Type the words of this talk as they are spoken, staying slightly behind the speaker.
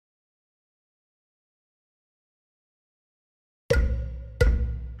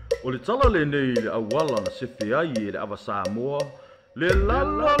O le tala le nei le awala na sefe ai e le awa Samoa, le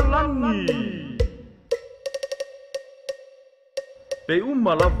lalalangi. Pe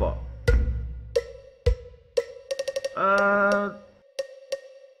uma lava.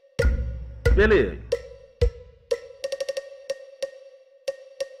 Pele.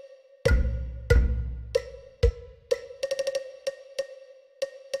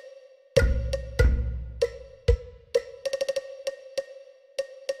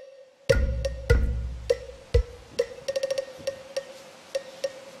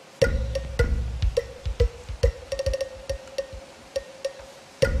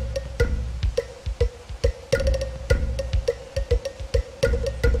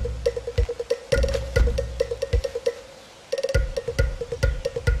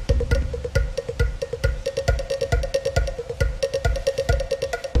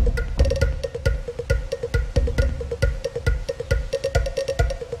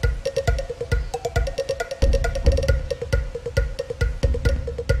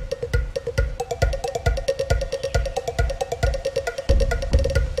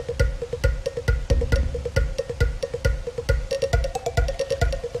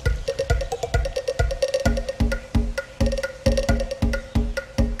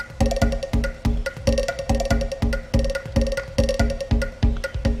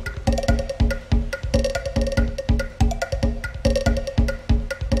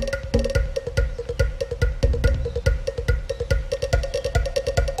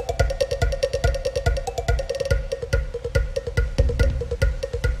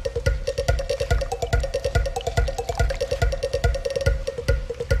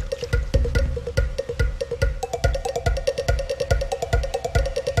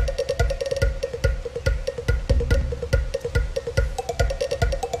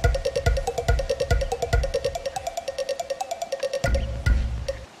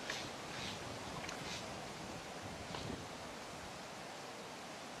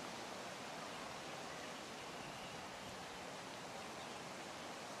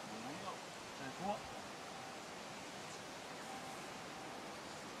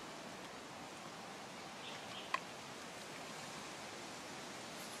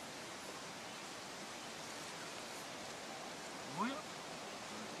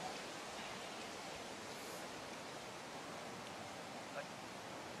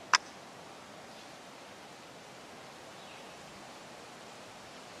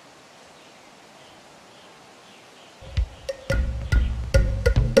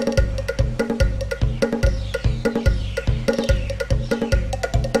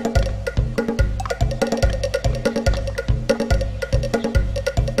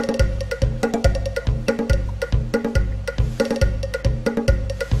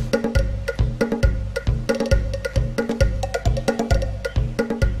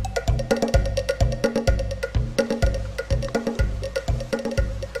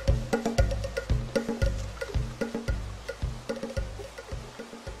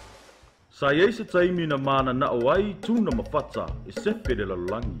 Sa iei se taimi na mana na awai tuna mawhata e sepe le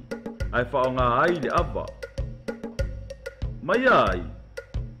lalulangi. Ai whaonga ai le awa. Mai ai,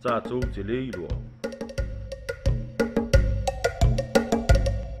 tātou te leiroa.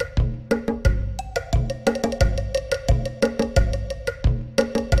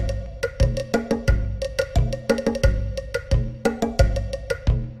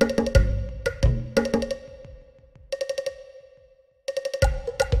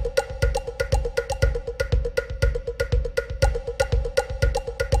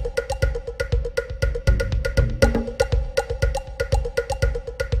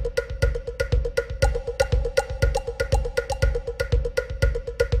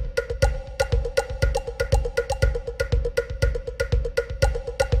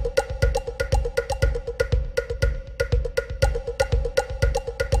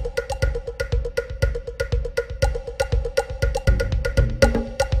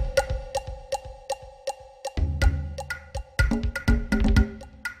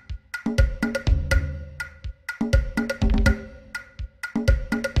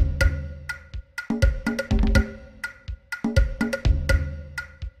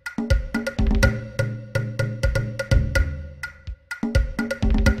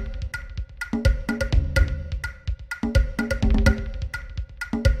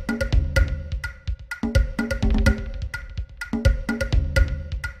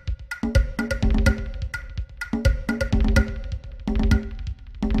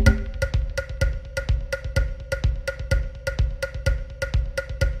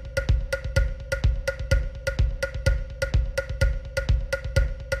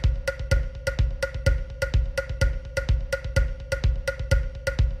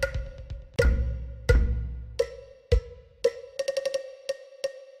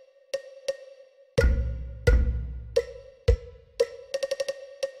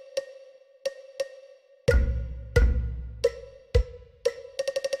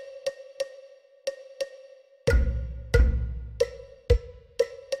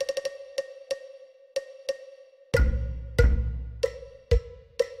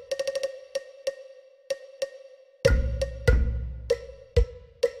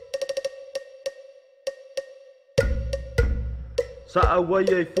 Sa awai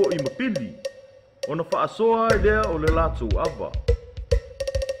ai fo'i mapili, ona whaasoa e lea o le lātou awa.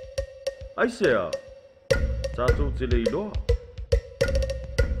 Aisea, tātou te leiloa.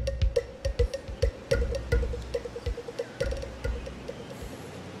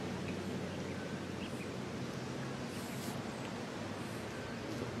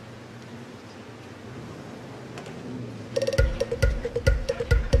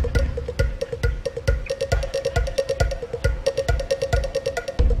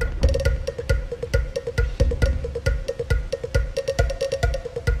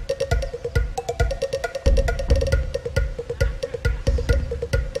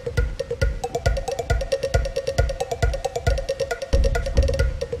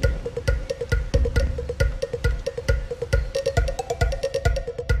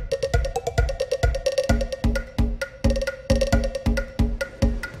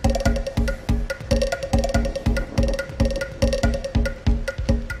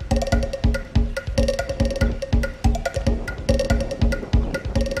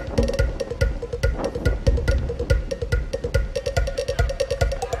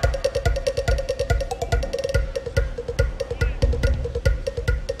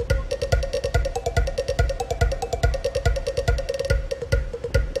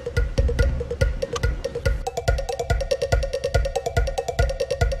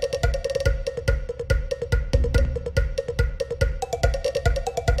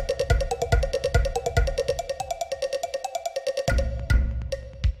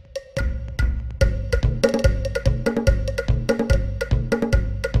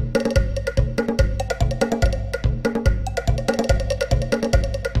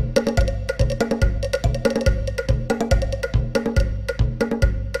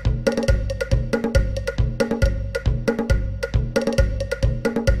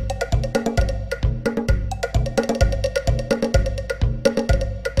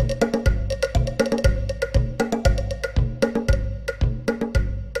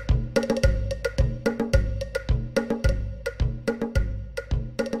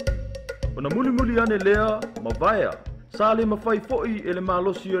 Ona muli ane lea, mawaya, sa le mawhai fo'i e le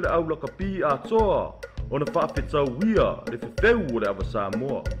malosi o le aula kapi a toa, ona whaafetau wia le whewheu o le awa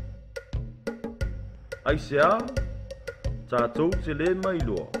Samoa. Aisea, tātou te le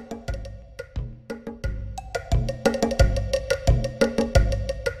mailoa.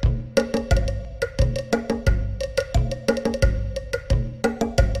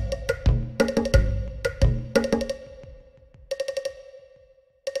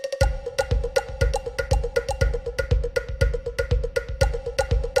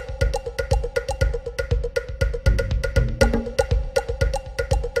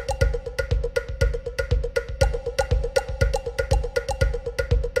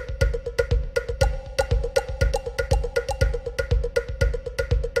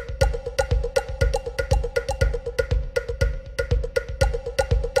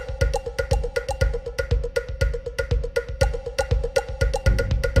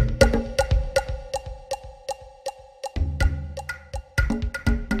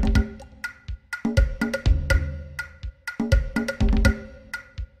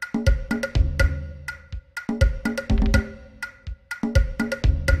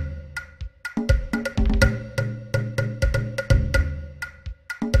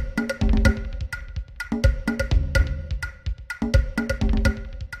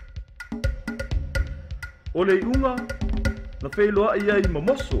 O le iunga, na whailoa i ai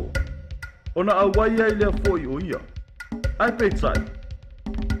mamoso, o na awai ai lea foi o ia. Ai peitai.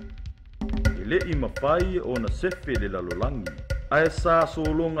 E le i mawhai o na sefe le lalolangi, ai sa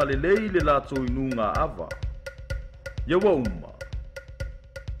solonga le lei le lato inunga ava. Iawa uma.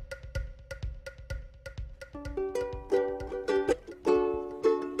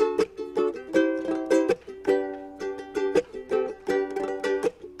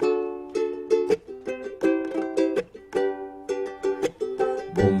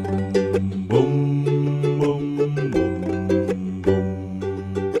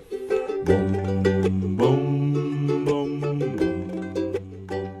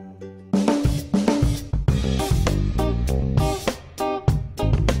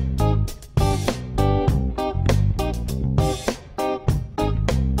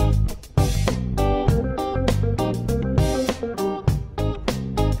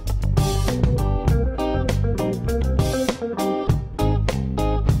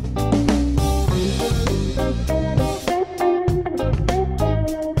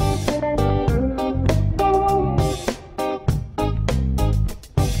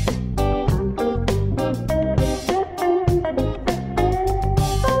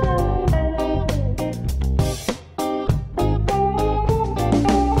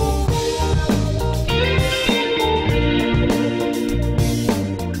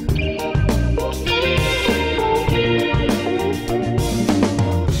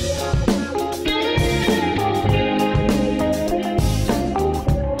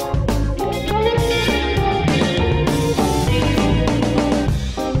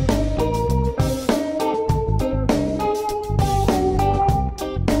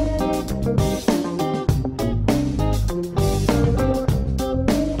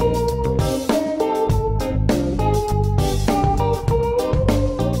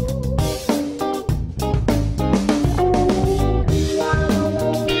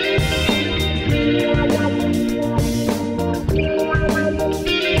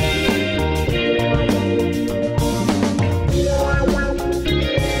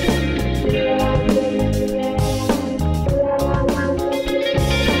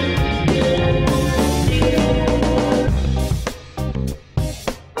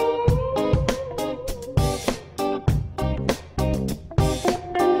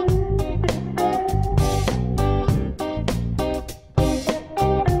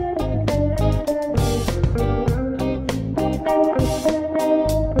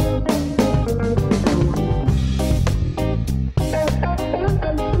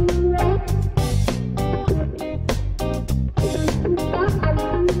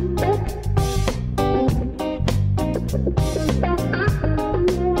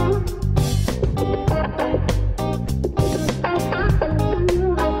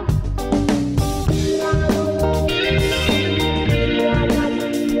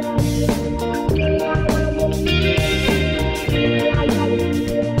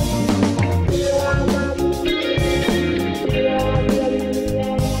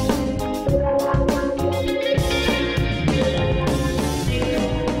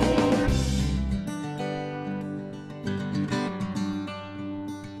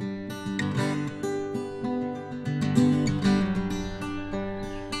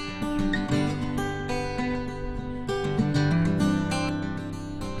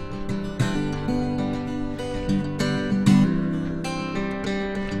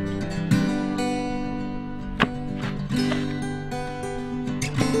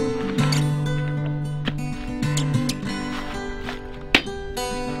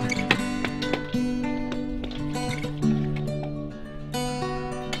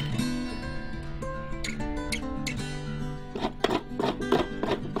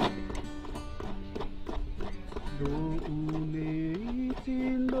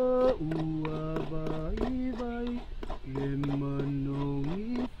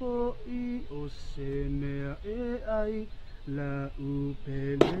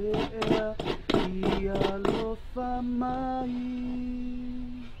 pelea ia lo fa mai.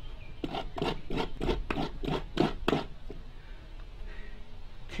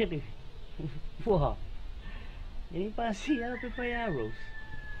 Tele. Wah. Ini pasti apa arrows?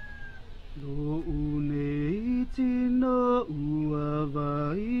 Lo une tino ua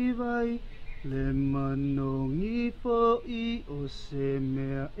vai le manongi fo I o se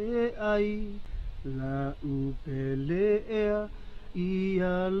mea e ai la upelea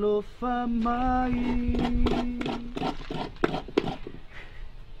ia lo fa mai.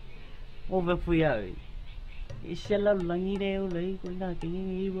 Over fui Esse lá langi reo lei ko na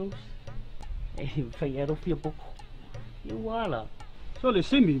kingi arrows. Fai aro fia pouco. E wala. So le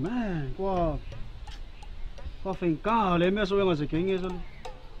simi man, qua finca le mea so nga se kingi so.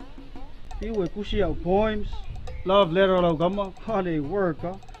 Iwe kusi au poems, love letter lau gama, hale work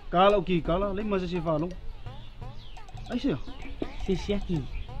ka, kala ki kala, le masa si falo. Ai sia. Se Seki.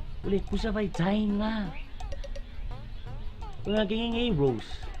 Ule kusa vai tain nga. Nga kingi arrows.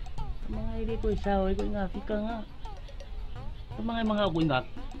 Mga ide ko isaw ko nga fika nga. Mga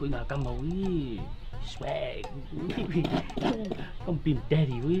ko nga kamawi. Swag. Come be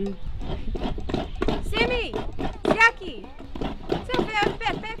daddy, will you? Simi! Seki! Você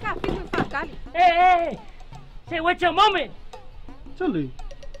vê cá, fica em facalho. Hey! Say, what's your moment? Sali.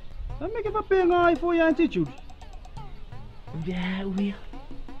 Ame ke pa penga ai fo ya attitude. Yeah, will.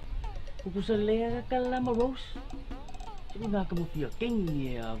 Kukusa lea kalama Rose. Sige nga ka mo fiya.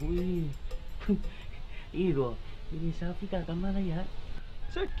 Kenya, will. Iro, hindi sa fika ka malaya.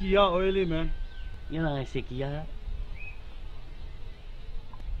 Seki ya oily man. Yan ang Seki ya.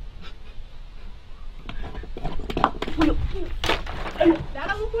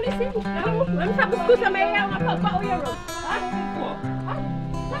 Dalam mo polisi, dalam mo. Ano sa buskus na may nga pagpao yan, Rose? Ha? Ha?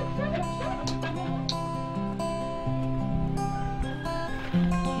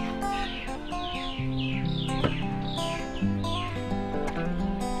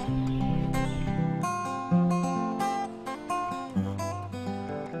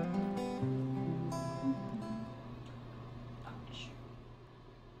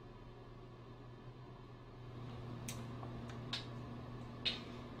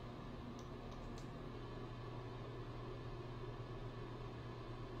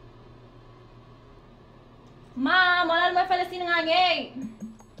 Ma, wala naman pala sinangangay.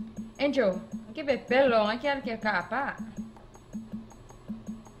 Enjo, anche per bello, anche al capa.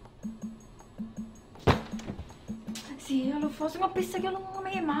 Sì, lo fosse ma pensa che non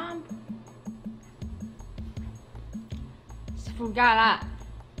mi mam. Sfugala.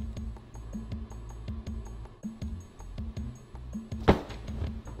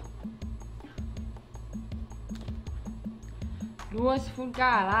 Dua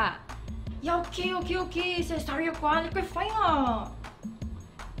sfugala. Ja, oké. Ze sorry ook wel. Ik ben fijn.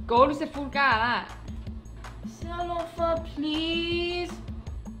 Go to the full car. Salofa, please.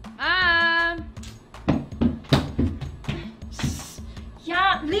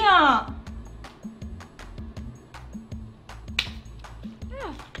 Ja, Lea.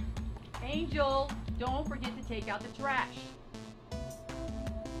 Angel, don't forget to take out the trash.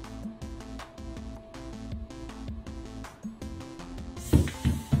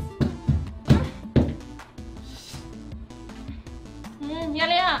 Ja,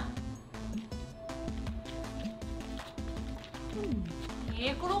 Lea.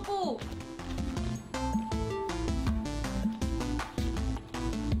 Kroku.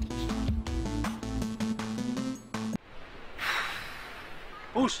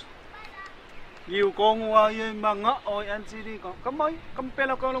 Bus. Yêu con qua mà ngã oi anh đi con. Cầm ơi, cầm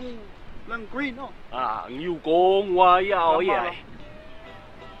pela con lang green no. Nhiều con ngoài ảo vậy.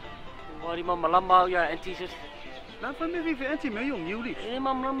 Ngoài mà lama ya anti sis. Lan fa me vi anti me yung nhiều đi.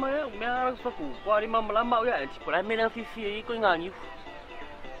 Mà lama ya, me ara sa ku. Ngoài mà lama ya anti. Por me na fi ko nga nhiều.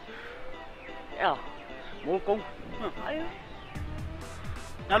 Ya. Mo con. Ai.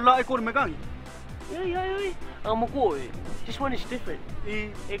 Nan la ko me gang. Yeah. Mo ko. This one is different.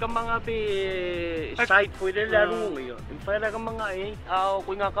 Ika mga side for the larong ngayon. In fact, ika mga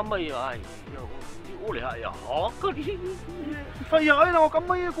ko nga kamay ay. Uli ha ya. Fa ya ay na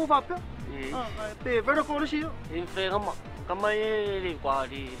kamay ko fa pa. Te vero ko siya. In fact, kamay rin kwa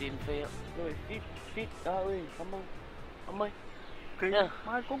di in fact. Fit ơi, kamay. Okay.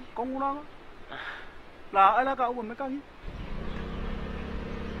 Mai con una. La ai la ka uống mấy cái.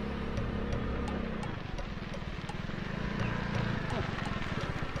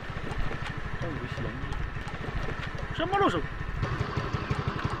 Siapa lu?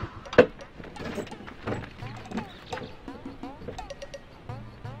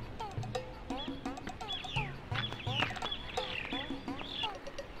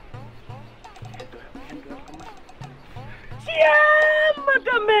 Siapa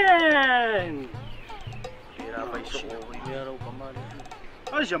the man? Kira pa iso ko ini araw kaman.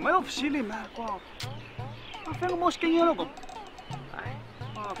 Ay, siya may ofisili, man. Apa mo sking yan ako? Ay,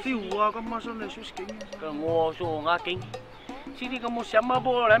 fiwa ka maso na sking. kamu so ngaking. Sini kamu siapa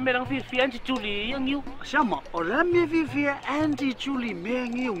bo merang Vivian Julie yang you. Siapa? Orang Vivian anti Julie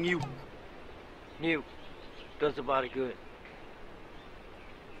mengiu ngiu. New. Does the body good.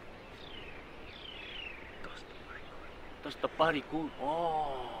 Does the body good.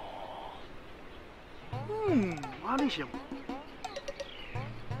 Oh. Ano siya?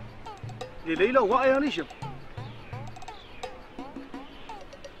 Leila, wa ay ano siya?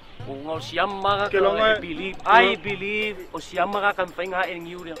 Kung o siyang maka Kailangan- I believe o siyang makakamfay nga in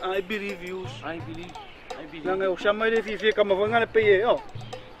you. I believe you. I believe. Nang siya may Vivian ka mavanga na paye, oh.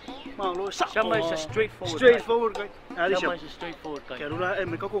 Malo sa. Siya may sa straightforward. Straightforward kay. Ano Siya siya? may sa straightforward kay. Kaya wala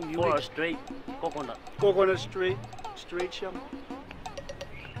may kakong For a unique. straight coconut. Coconut straight siya.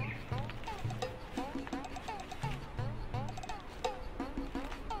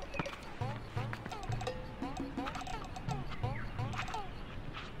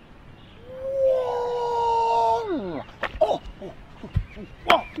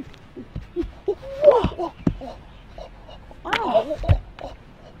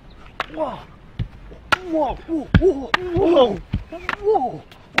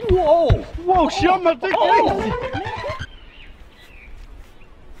 Wow, siya matik.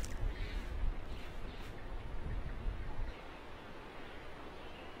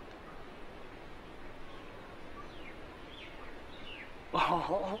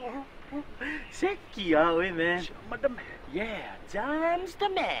 Seki, we man. Madam. Yeah, John's the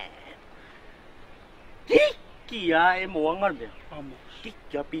man. Kiki, mo angar be. Amo.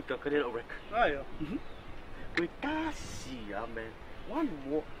 Kiki, Peter, kaya orek. Ayo. We kasi, man. One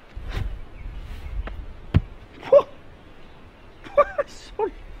more.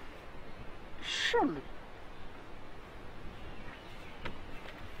 Sorry. Sorry.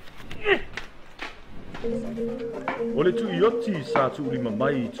 O le tui oti sa tu lima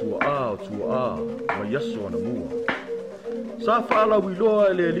mai tua a ma yaso ana mua. Sa whaala wiloa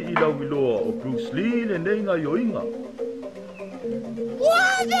e le li ila wiloa o Bruce Lee le nenga yoinga.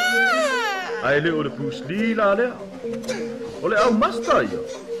 Ai le o le Bruce Lee la lea. O le au masta ia.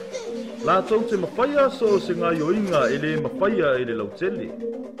 La tau te mawhaia so se ngā yoinga e le mawhaia e le lautele.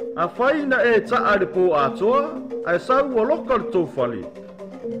 A whaina e taa le po atoa, ai sau o loka le tau whali.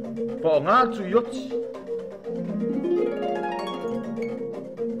 Pa o ngā tui oti.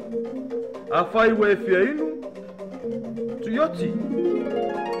 A whai we fia inu, tu yoti.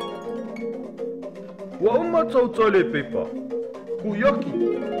 Wa uma tau tole pepa, ku yoki.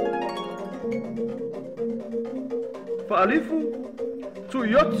 Whaalifu, tu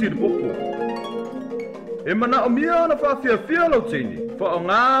yoti le popo. E mana o mia na wha fia fia lau teini, wha o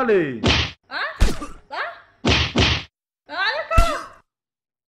ngāle.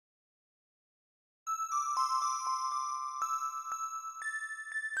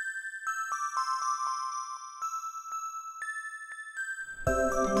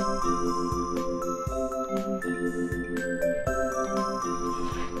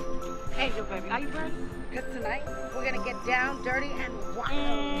 Angel, baby, are you ready? Because tonight, we're going to get down, dirty, and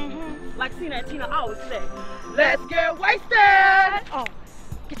wild. Like Tina and Tina always say. Let's get wasted! Oh,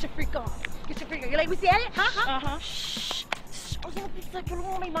 get your freak on. Get your freak on. You let me see it? Huh? Shh. I was gonna be like, you're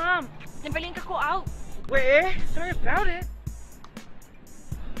my mom. Then Berlin can go out. Wait, sorry about it.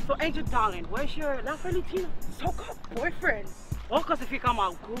 So, Angel, darling, where's your not friendly Tina? So-called boyfriend. Oh, because if you come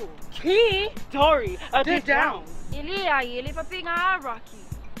out cool. Key? Dory, Get down. Ili papi nga Rocky.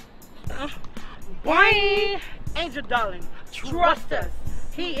 Bye! Angel, darling, trust us.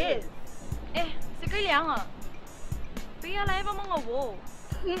 He is. Sige lang ah. Pia lang pa mga wo.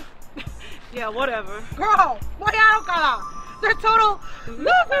 Yeah, whatever. Girl, why y'all they're total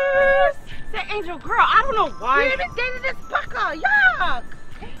losers! Say, Angel, girl, I don't know why. You even dated this fucker. Yuck!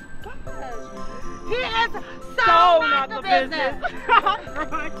 Gosh. He is so not the business.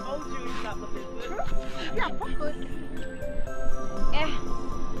 I told you he's not the business. Yeah, fuck good.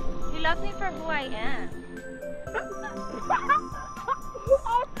 He loves me for who I am.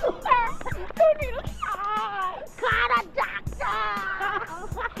 Oh, sister, you need a shot. Got a doctor.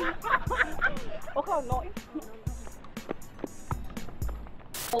 Okay, no.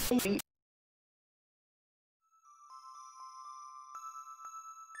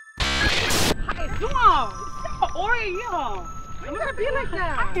 Hey, come on. Ori, yeah. You gotta be like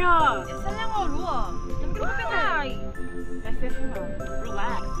that. Yeah. Isa lang ako, Lua. Nandito ka pinay. That's it,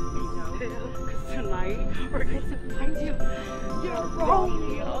 relax, Angel. Because tonight, we're going to find you your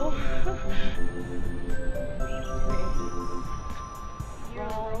Romeo.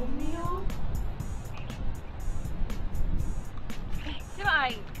 Romeo?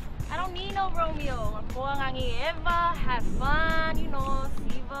 I don't need no Romeo. I'm going on ever, have fun, you know,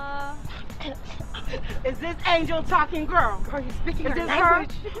 Siva. Is this Angel talking, girl? Girl, you speaking Is her this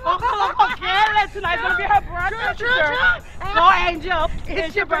language? her? Okay, tonight's gonna be her birthday. Go, Angel.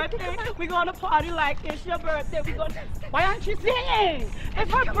 It's your birthday. We're gonna party like it's your birthday. Why aren't you singing?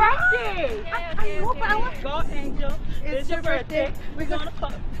 It's her birthday. Okay. Go, Angel. It's your birthday. We're gonna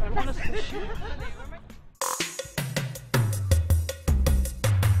party.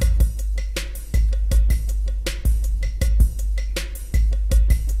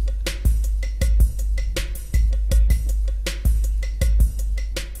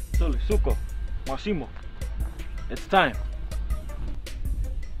 Suko, Massimo, it's time.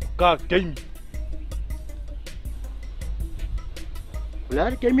 God gave me.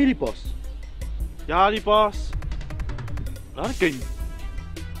 Laat ik hem die pas. Ja, die pas. Laat ik hem.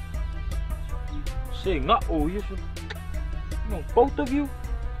 Say, not all you. You know, both of you,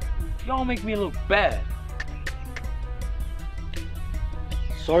 y'all make me look bad.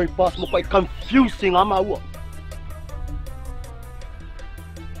 Sorry, pas, mo quite confusing on my work.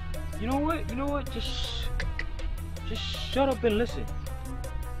 You know what? Just shut up and listen.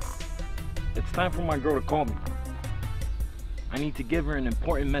 It's time for my girl to call me. I need to give her an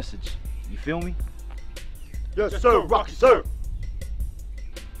important message. You feel me? Yes, sir, Rocky, sir.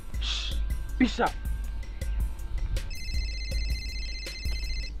 Shh. Peace out.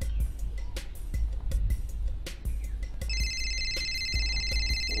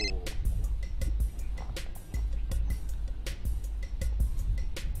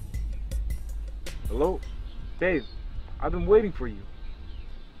 Hello? Babe, I've been waiting for you.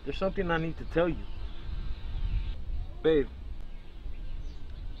 There's something I need to tell you. Babe,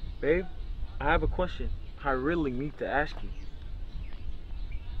 I have a question I really need to ask you.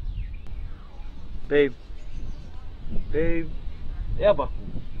 Babe, Eva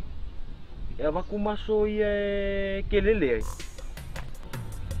kumasoy kelele.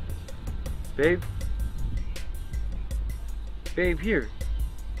 Babe, here.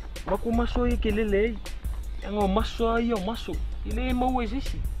 Makumasoy kelele. Ang maso. Ile mo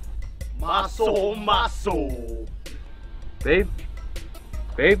wezisi. Maso. Babe.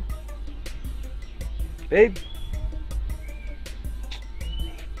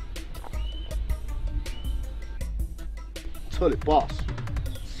 Sorry, boss.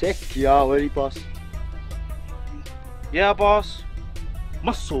 Seki, already, boss. Yeah, boss.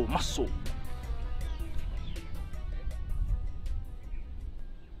 Maso.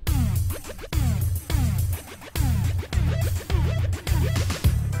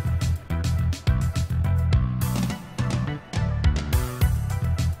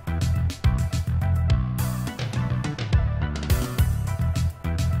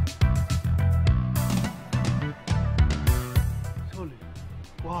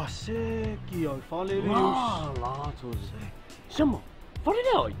 Wow, Seki, I finally Simmer, vad är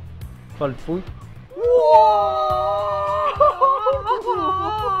det här? Falfui.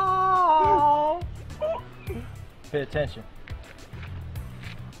 Pay attention.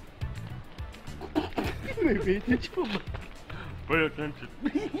 Pay attention.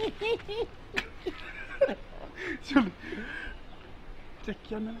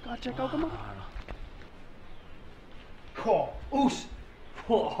 Seki, jag ska checka out dem. Oes.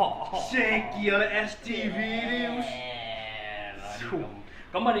 Seki, eller STV-videos.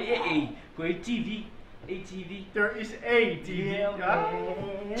 Kom maar de ATV. There is a TV.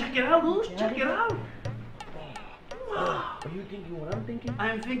 Check it out, Oes. Check it out. Are you thinking what I'm thinking?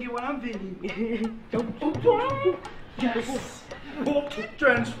 I'm thinking what I'm thinking. Yes.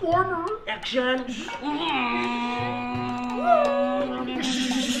 Transformer. Action.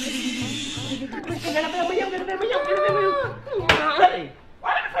 Hey,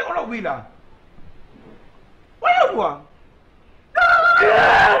 why did I go to Wheeler? Why you want?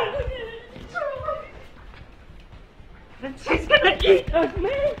 She's gonna eat us,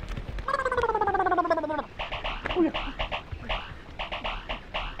 man.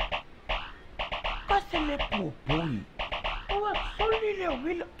 Pásale pupui. Oh, sorry le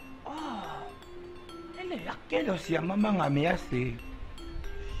Wheeler. Ah, ele aquello se llama mangamease.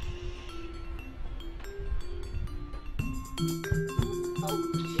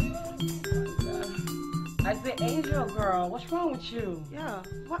 I said, Angel, girl, what's wrong with you? Yeah.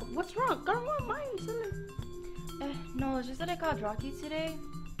 What's wrong? Girl, what mine, silly? No, it's just that I called Rocky today.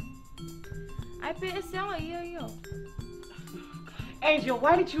 I bet it's sound yo. Angel,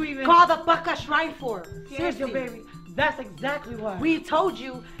 why did you even Call the Baka Shrine for. Seriously, baby. That's exactly why. We told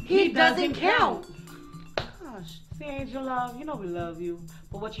you he doesn't count. God, gosh. See, Angel Love, you know we love you.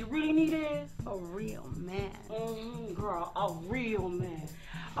 But what you really need is a real man. Girl, a real man.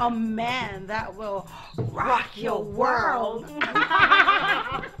 A man that will rock your world.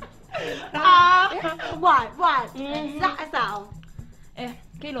 What? Sao?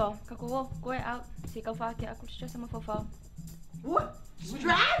 Kilo, kako go out. Si kau fa ke aku stress sama fa. What?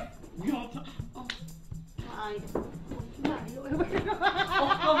 Stress? Oh. Ay.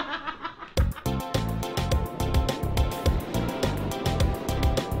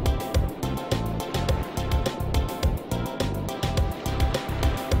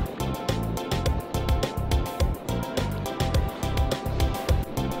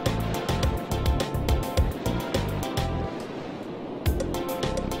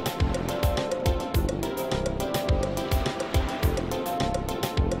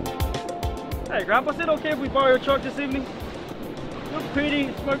 Hey, Grandpa, is it okay if we borrow your truck this evening? Look, Petey,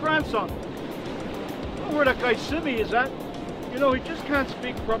 it's my grandson. I don't know where that guy Simi is at. You know, he just can't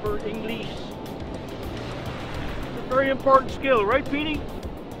speak proper English. It's a very important skill, right, Petey?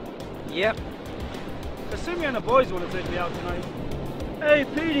 Yep. The Simi and the boys want to take me out tonight. Hey,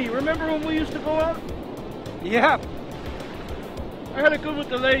 Petey, remember when we used to go out? Yep. I had it good with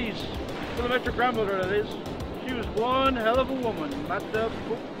the ladies. Till I met your grandmother, that is. She was one hell of a woman. Mata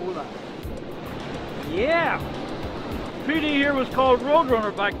Pupula. Yeah. Petey here was called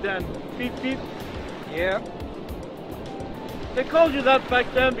Roadrunner back then. Beep, beep. Yep. They called you that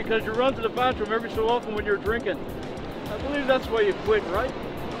back then because you run to the bathroom every so often when you're drinking. I believe that's why you quit, right?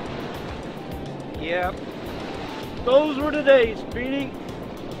 Yep. Those were the days, Petey.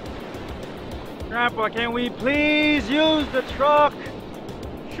 Grandpa, can we please use the truck?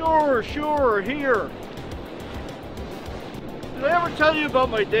 Sure, here. Did I ever tell you about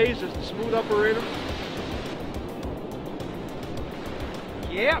my days as the smooth operator?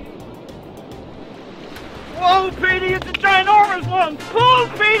 Yep. Whoa, Petey, it's a ginormous one! Pull,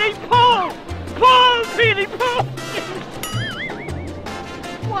 Petey, pull! Pull, Petey, pull!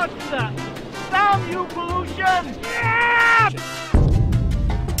 What's that? Damn you, pollution! Yeah!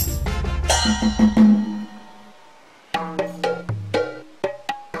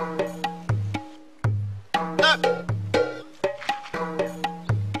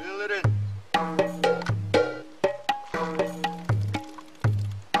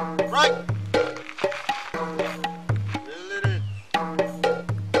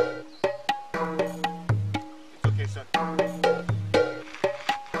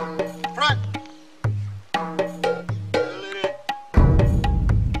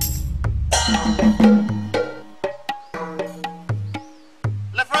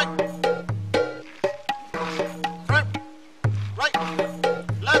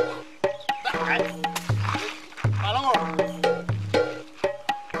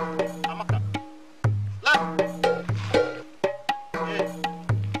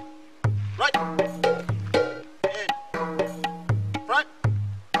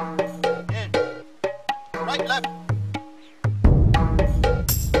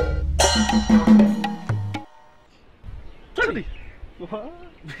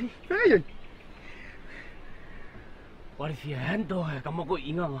 What if you handle it? Kamu ko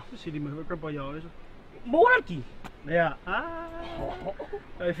ingang. Sili mo ba grandpa yaw eso? Moral ki. Yeah.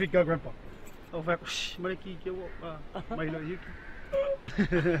 I think grandpa. Oh, fuck. Maliki ke wo. Mai lo yiki.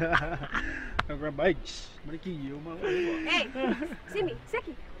 Grandpa, maliki yo ma. Hey, Simi,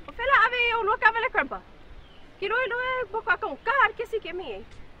 Seki. O fela ave eu no cavale grandpa. Kiro no é boca com car que se que me.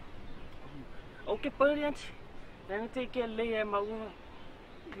 Okay, brilliant. Then take a lay ma uma.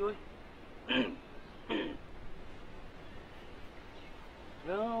 Yo.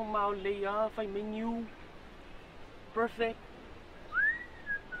 No, mau lay off I menu. Perfect.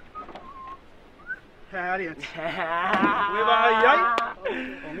 Brilliant. We ba yai?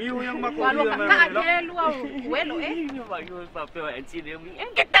 Ang iyo yang makuha Walo ka ka luau. Welo Ini bagus papa and see them.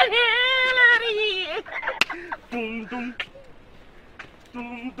 And get the hell out of here. Dum dum.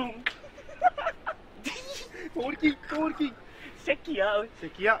 Dum dum. Korki. Seki out.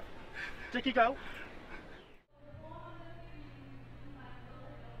 Seki kau.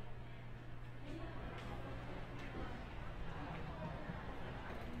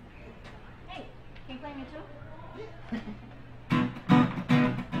 Can you play me too?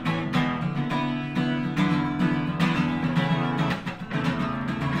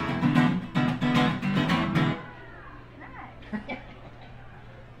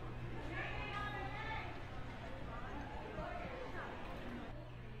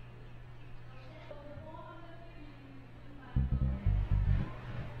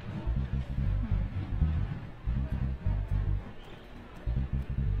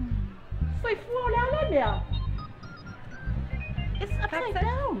 Foi full now. It's upside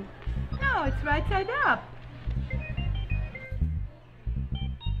down. No, it's right side up.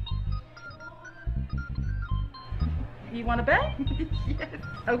 You want to bet? Yes.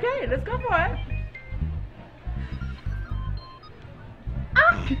 Okay, let's go for it.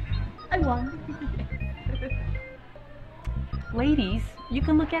 Ah! I won. Ladies, you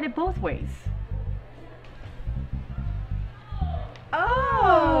can look at it both ways.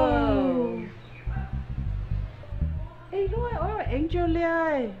 Oh! Hey, Angel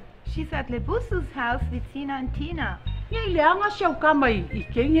Lea. She's at Lebusu's house with Tina and Tina.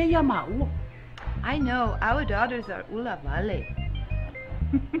 I know, our daughters are Ula Vale.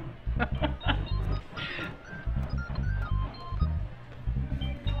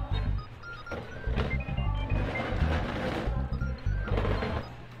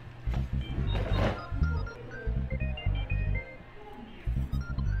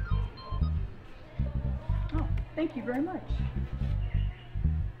 Oh, thank you very much.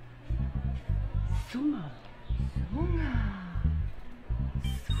 Sunga.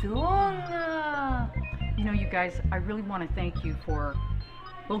 You know, you guys, I really want to thank you for,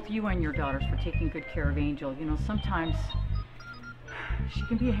 both you and your daughters, for taking good care of Angel. You know, sometimes she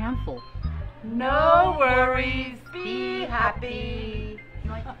can be a handful. No worries. Be happy.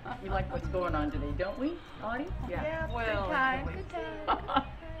 We like what's going on today, don't we, Audie? Yeah, well, good time. Good time.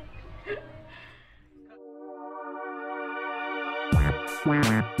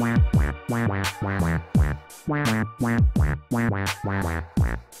 Man,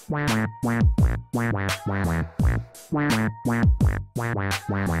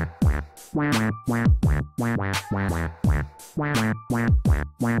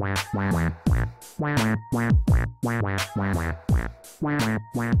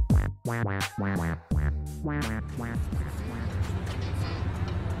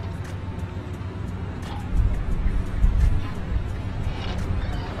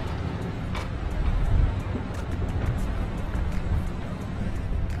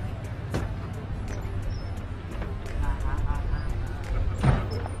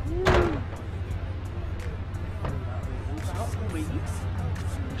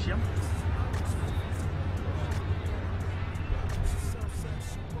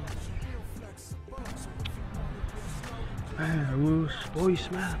 boys,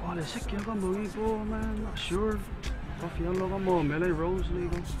 man, all the Seki I'm going to go, man, not sure. Coffee, I'm going to Melee Rose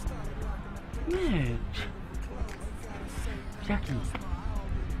League. Man, Jackie,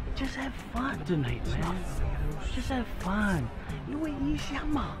 just have fun tonight, man. Just have fun. You know what easy, I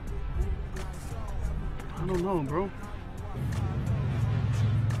don't know, bro.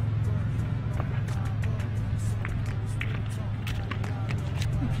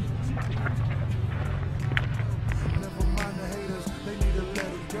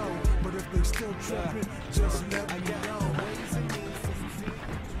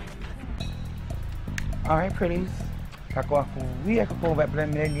 Alright, pretties. We are going back to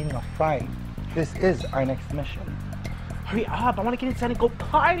leading a fight. This is our next mission. Hurry up, I want to get inside and go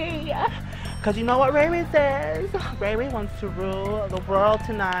party. Because you know what Raymond says? Raymond wants to rule the world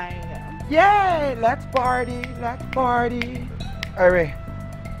tonight. Yay! Let's party! Let's party! Alright, Ray.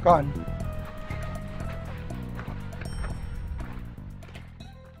 Go on.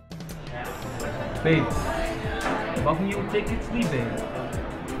 Babe, bakit yung tickets ni babe?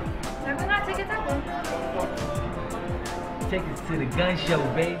 Sabi nga, ticket ako. Tickets to the gun show,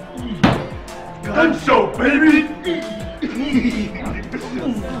 babe. Gun show, baby!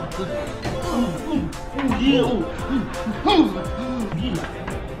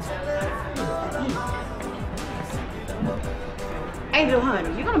 Angel, honey,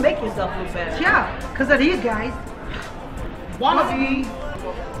 you're going to make yourself look better. Yeah, because of these guys. Wannabe.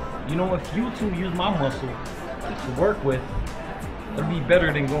 You know, if you two use my muscle to work with, it'll be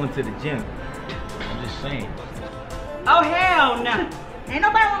better than going to the gym. I'm just saying. Oh, hell no. Ain't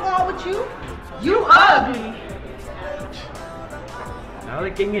nobody gonna go with you. You ugly. Now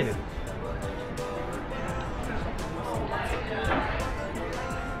they can get it.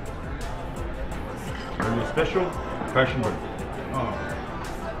 Are you special? Fashion bird. Oh.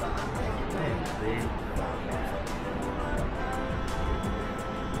 Thanks, babe.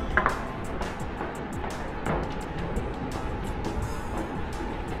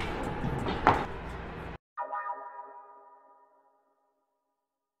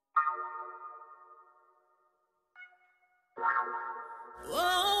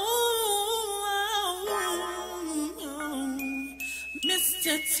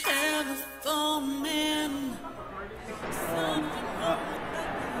 Mr. Telephone Man.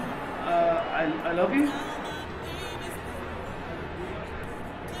 I love you.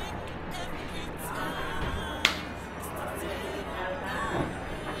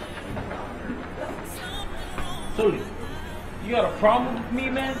 You got a problem with me,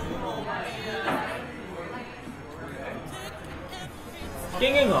 man?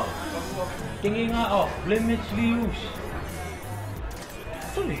 King nga, oh, Blimage Lius.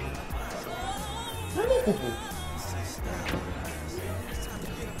 Sorry. Ano po po?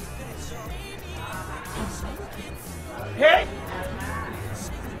 Hey!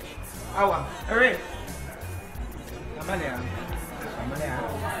 Awang, Erin. Sama niya. Sama niya.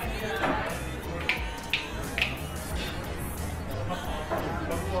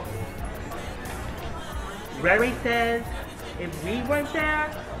 Ray says, if we weren't there,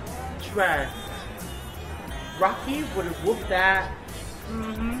 trash. Rocky would have whooped that.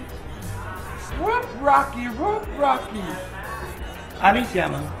 Whoop Rocky, whoop Rocky. Aling siya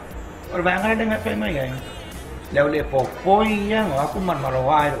man. Or ba nga na nga kayo may gay? Lauli po poy yang ako man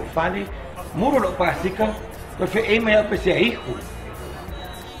marawai o fali. Muro lo pasika. Kasi ay may apa siya hijo.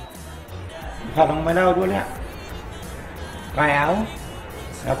 Parang malaw wala. Kaya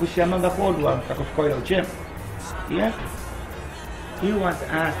ako siya man ako duwang takot ko yung gym. Yeah. He wants to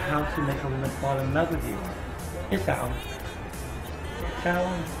ask how to make a woman fall in love with you. It's out. So,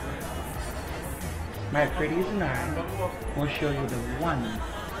 my pretties and I will show you the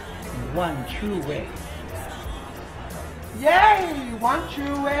one true way. Yay! One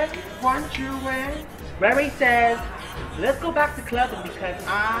true way, one true way. Ray says, let's go back to clubbing because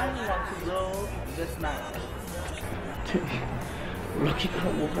I want to go this night. Lucky ka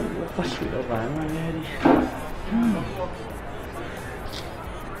mo paswila ba nangyari?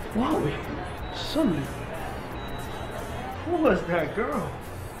 Wow, son. Who was that girl?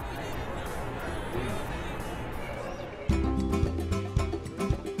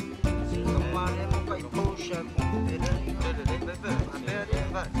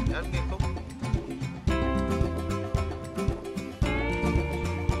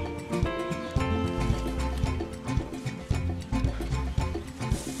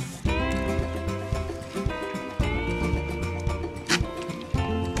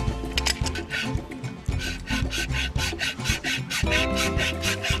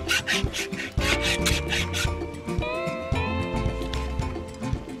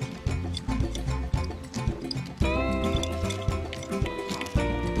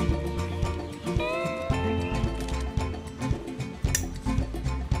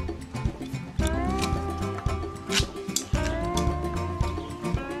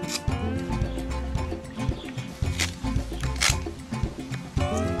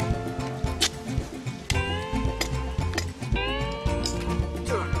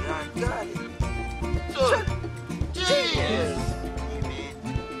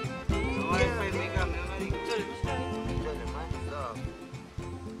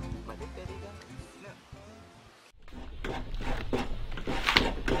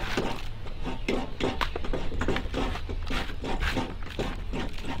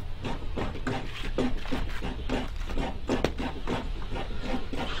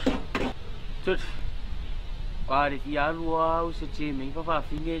 Qua thì chị áo lua sẽ chỉ mình phải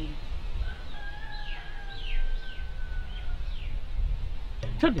phi nghe.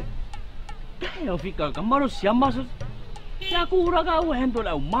 Chết đi. Cái ở phía cả mà nó xiêm mà sao? Ya cura ka o hendo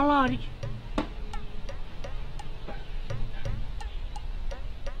la malari.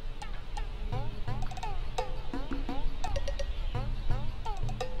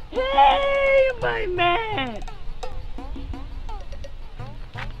 Hey, my man.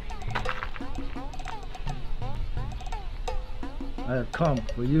 I have come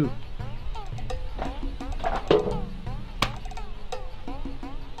for you.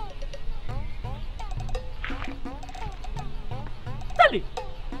 Sali!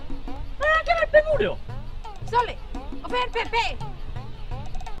 Che ne penurio? Sali! Pe!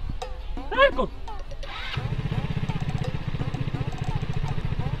 Ecco!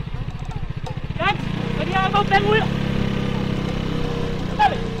 Cazzo! Vediamo penurio!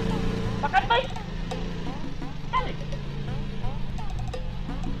 Sali! Makan baik! Sali!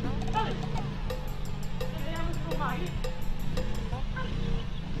 Sali! Vediamo se mai!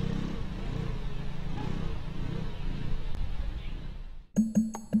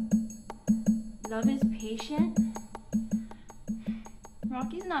 Love is patient.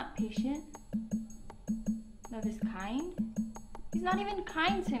 Rocky's not patient. Love is kind. He's not even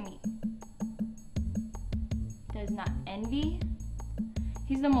kind to me. Does not envy.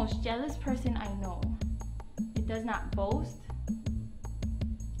 He's the most jealous person I know. It does not boast.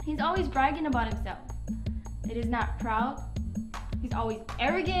 He's always bragging about himself. It is not proud. He's always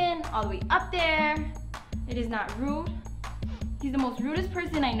arrogant, all the way up there. It is not rude. He's the most rudest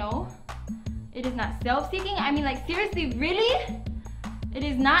person I know. It is not self-seeking. I mean, like, seriously, really? It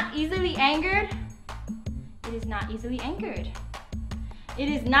is not easily angered. It is not easily anchored. It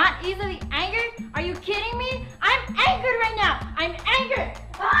is not easily anchored? Are you kidding me? I'm anchored right now. I'm anchored.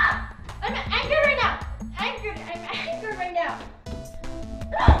 Ah! I'm anchored right now. Anchored. I'm anchored right now.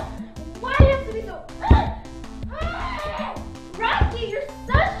 Ah! Why do you have to be so... Ah! Rocky, you're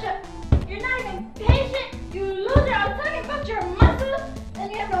such a... You're not even patient. You loser. I was talking about your muscles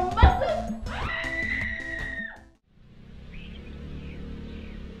and you have no muscles.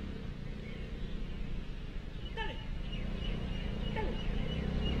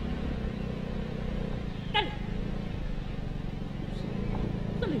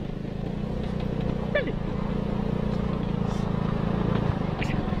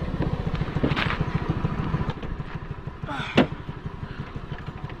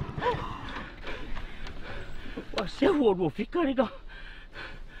 Saya mau fikir itu.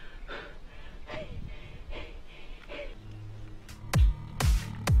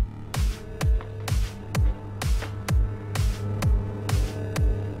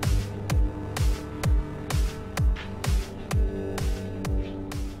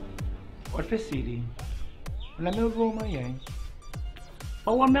 What for CD? Wala may goma yan.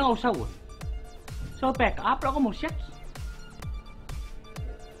 Bawa may usawa. So back up ako mo siya.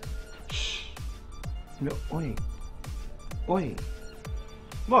 No, oi. Oi.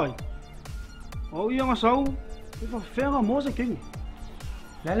 Vai. Oh, yang asau. Iba fera moza king.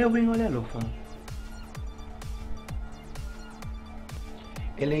 Lale wingo le lofa.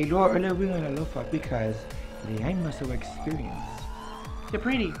 Ele door le wingo le lofa because the I must have experience. You're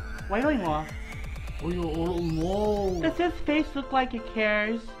pretty. Why don't you? Oh no. Does his face look like it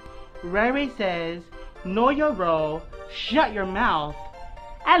cares? Ray says, know your role, shut your mouth,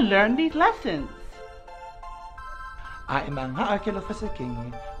 and learn these lessons. I am ang haakelo fa sa king.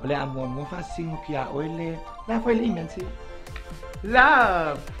 Ole amon mo fa sing kia ole. La fa imensi.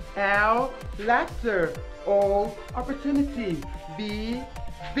 Love, L, laughter, O, opportunity, B,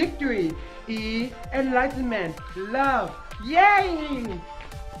 victory, E, enlightenment, love, yay!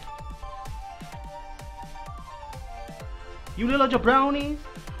 You little jabronis.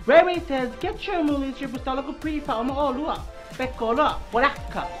 Ray says, get your moolies, your bustalo ko pretty pa mo olua. Pekola,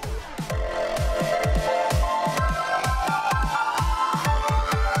 walaka.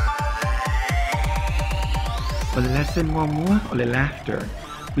 For lesson one more, or the laughter,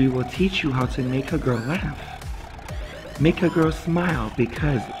 we will teach you how to make a girl laugh. Make a girl smile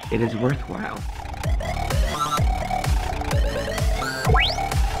because it is worthwhile.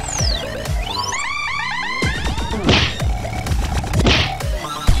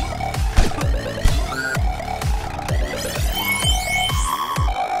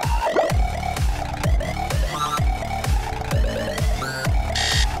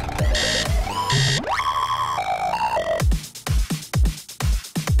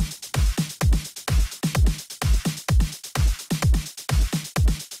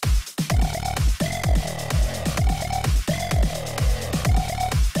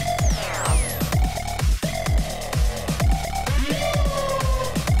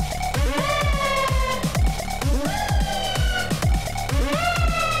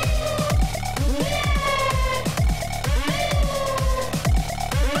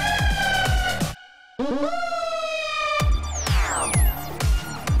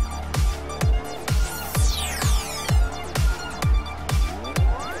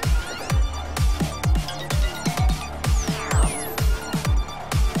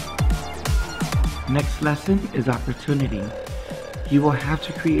 Next lesson is opportunity. You will have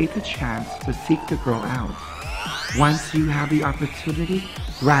to create the chance to seek the girl out. Once you have the opportunity,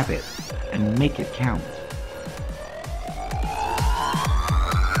 grab it and make it count.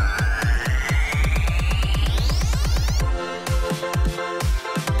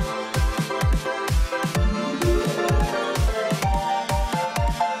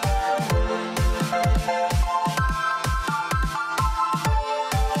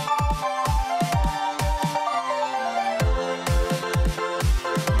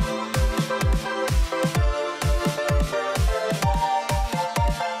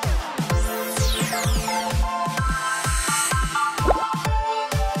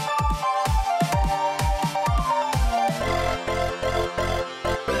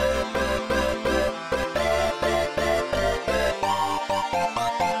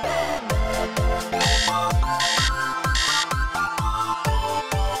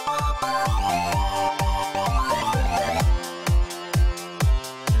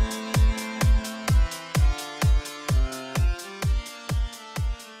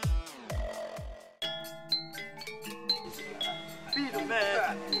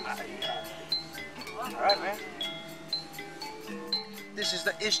 Alright, man. This is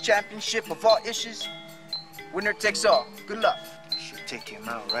the Ish Championship of all issues. Winner takes all. Good luck. Should take him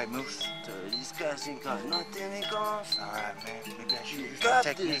out, right, Moose? These guys ain't got nothing in common. Alright, man. Maybe I should You use got the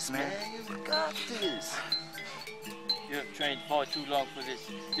technique, this, man. You got this. You have trained far too long for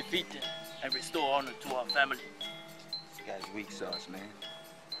this. Defeat them and restore honor to our family. This guy's weak sauce, man.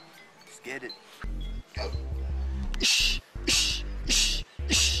 Let's get it.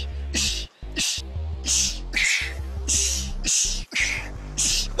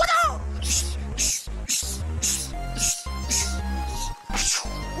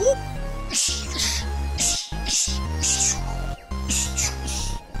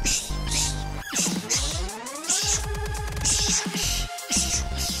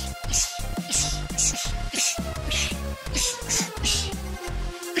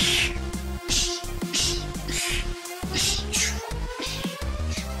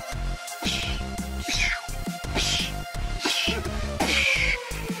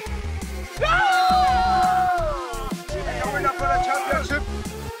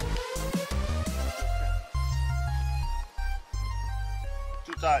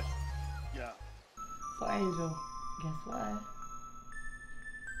 Yeah. So Angel, guess what?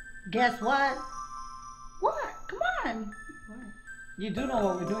 Guess what? What? Come on. What? You do know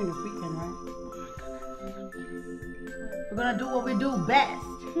what we're doing this weekend, right? We're gonna do what we do best.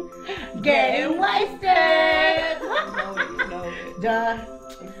 Getting wasted. No. Duh.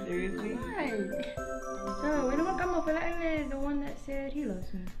 Seriously? Right. So, when am I come up with that? The one that said he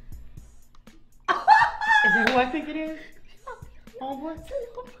loves me. Is it who I think it is? Oh, what?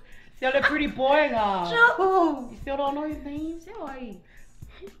 Still that pretty boy, Joe. You still don't know his name? Say why?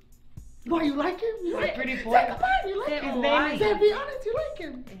 Why, you like him? You like pretty boy? Say, Come on, you like say him. why? Say, be honest, you like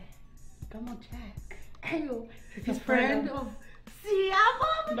him. Come on, Jack. Hey, His friend of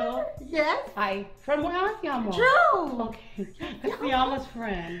Siama? No. Yes? Hi. Friend, what else, Siama? Joe. Okay. That's Siama's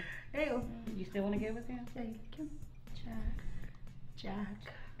friend. Hey. You still want to get with him? Yeah, you can. Jack.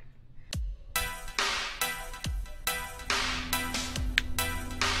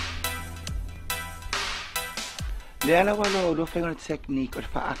 Lela walo do fengon technique or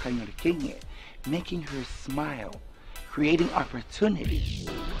fa akanyo kinge, making her smile, creating opportunity.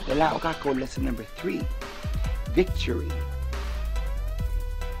 Lela okako lesson number 3. Victory.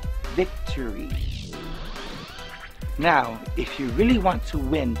 Victory. Now, if you really want to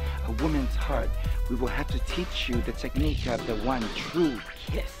win a woman's heart, we will have to teach you the technique of the one true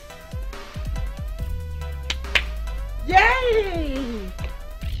kiss. Yay!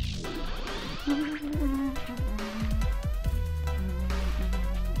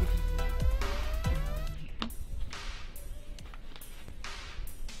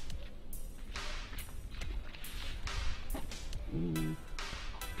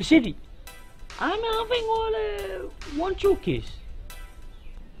 City, I'm having one true kiss.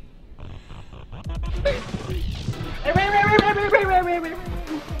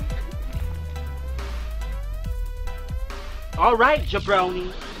 All right,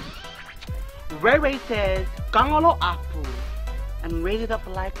 jabroni. Ray Ray says, Gangolo Apu, and raise it up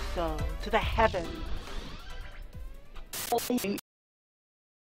like so to the heavens.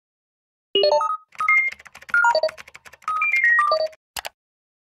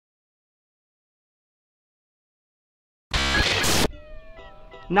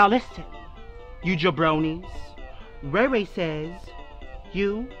 Now listen, you jabronis. Ray Ray says,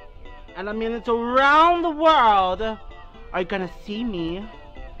 you and the millions around the world are gonna see me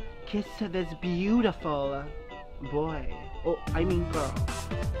kiss this beautiful boy. Oh, I mean girl.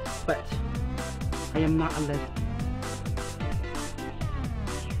 But I am not a lesbian.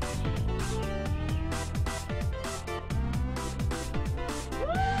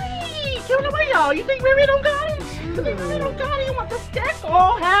 You think Ray Ray don't got it? You think Ray Ray don't got it? You want the stick?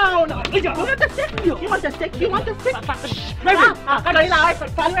 Oh, hell no. You want the stick? You want the stick? You want the stick? Ray Ray, cái đấy là ai phải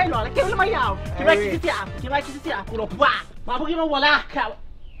phán Ray rồi, kêu nó mày nào? Kêu Ray chỉ xịa, cô nó bạ. Mà bữa kia nó wala.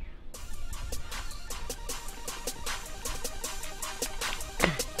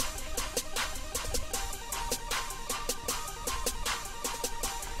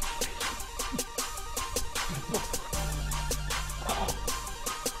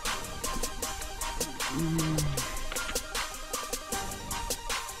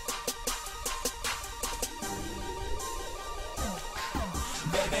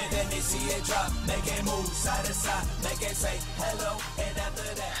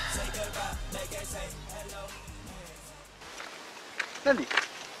 Nanti.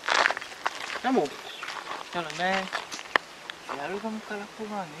 Kamu? Jangan man. Lalu kamu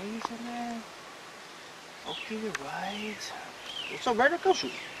kelakuan ini sana. Okay, right. So where kau su?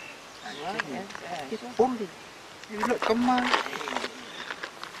 Right. It's bombing. You look, come on.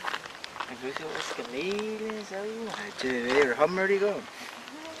 그래서 스켈레일에서 제 험머리고.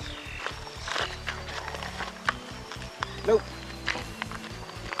 đâu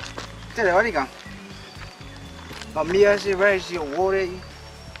cái đó đi cả mà mía gì vậy gì vô đây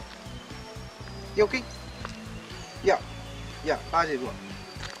yêu kinh dạ dạ ba gì rồi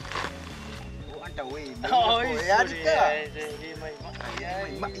anh đầu ấy ôi ăn đi cả mày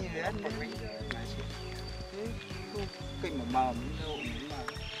mắc như thế anh cái mà màu đâu mà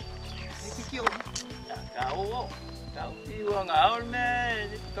cái kiểu cáo yêu ngáo nè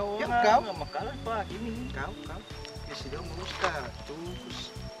cáo mà cáo apa ini cáo ya sudah mau suka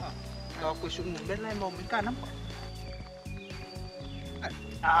terus kalau aku suruh ngomel lah mau minta nampak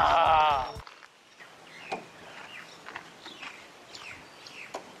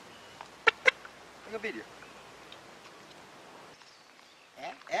cái video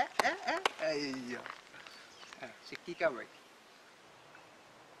iya Seki cover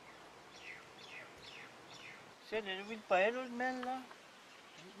saya dah win payah man lah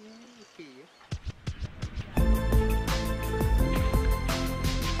okay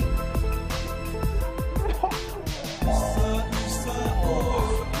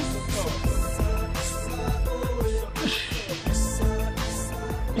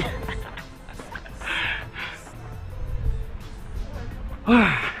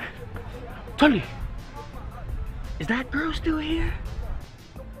Tully, is that girl still here?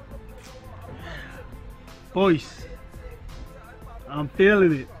 Boys, I'm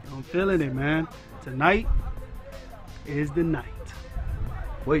feeling it. I'm feeling it, man. Tonight is the night.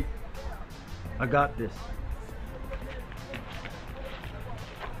 Wait, I got this.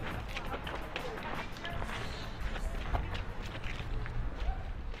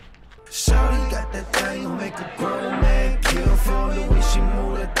 Shawty got that thing, make a grown man kill for the way she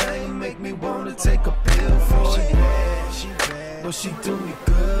move that thing, make me wanna take a pill for it. She bad, but she do me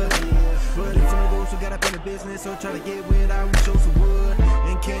good. But if one of those who got up in the business or try to get with, I wish those would.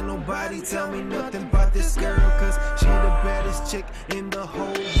 And can't nobody tell me nothing about this girl, cause she the baddest chick in the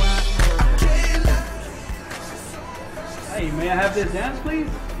whole wide world. Hey, may I have this dance, please?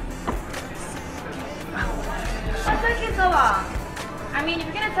 What took you so long? I mean, if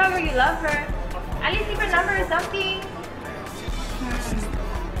you're gonna tell her you love her, at least leave her number or something.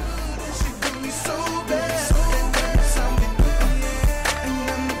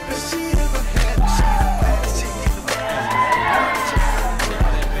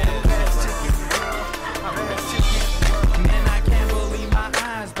 Man, I can't believe my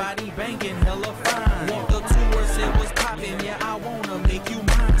eyes, body banging, hella fine. Walked up to her, said what's poppin', yeah, I wanna make you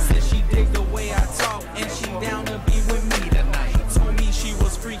mine. Said she dig the way I talk, and she down to be with me tonight. Told me she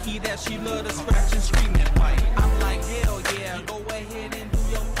was freaky, that she loved to scratch and scream and fight. I'm like, hell yeah, go ahead and do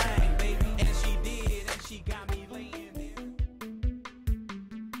your thing, baby. And she did, and she got me laying there.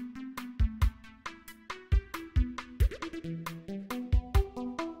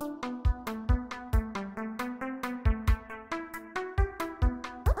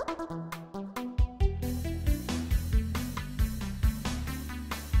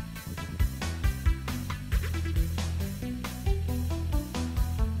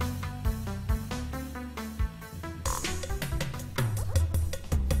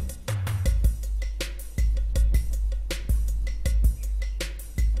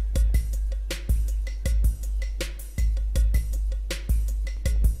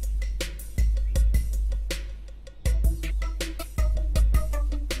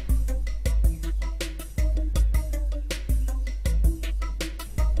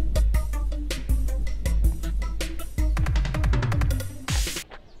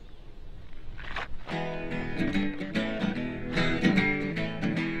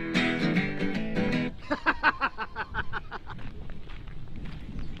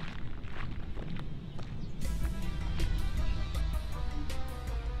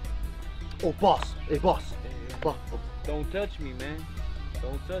 Oh, boss. Hey, boss. Boss. Don't touch me, man.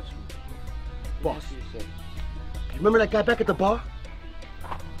 Don't touch me. Boss. You remember that guy back at the bar?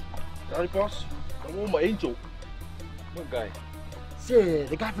 Sorry, boss. I want my angel. What guy? Yeah,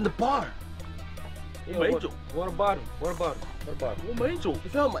 the guy from the bar. Yeah, my angel. What about him? What about him? What about him? I want my angel. You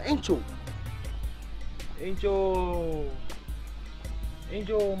found my angel. Angel.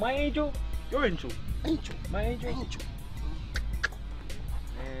 Angel, my angel? Your angel. Angel. My angel? Angel.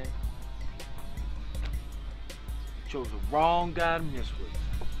 Man. You chose the wrong guy to mess with.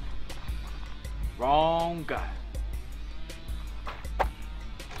 Wrong guy.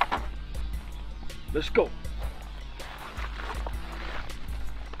 Let's go.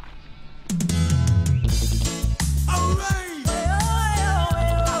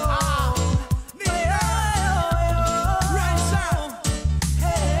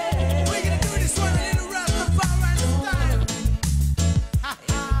 Right,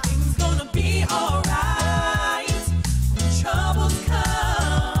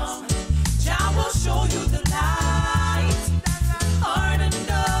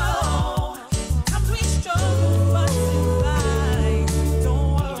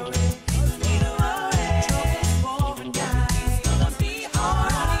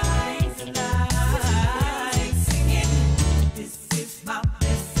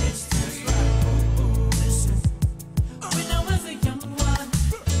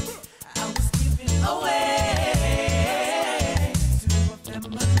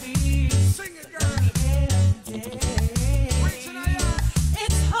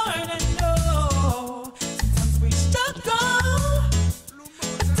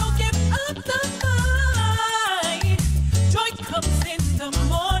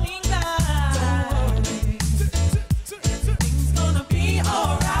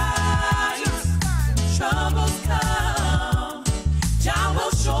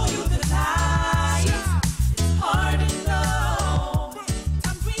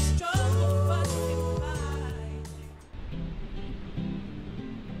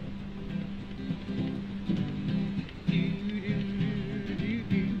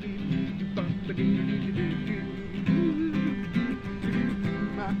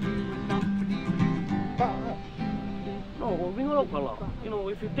 You know,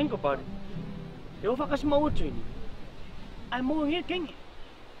 if you think about it, eu vou fazer uma outra. I'm more here, king.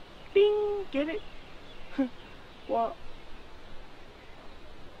 Ding, get it? What?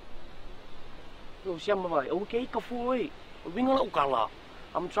 Yo, siapa vai? Okay, kafui. Wingal ukala.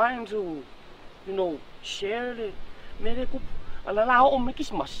 I'm trying to, you know, share the mereka alalau om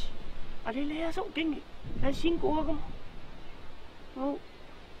Christmas. Ada leh so king. Ay singko ako. Oh.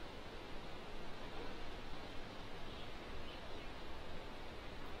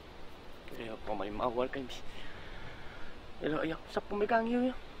 Ya, pamay mawal kay bis. Ya, sa pumegang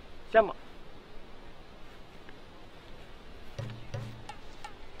yun. Siapa?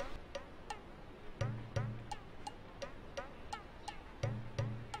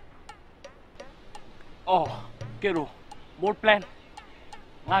 Oh, kero, ball plan.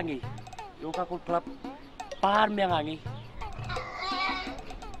 Ngangi, yung kakul club, par me ngangi.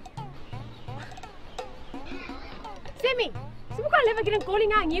 Semi, subukan level kita calling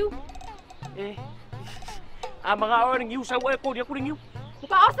ngangi. Mga orang ngiu sa way ko dia ko ngiu.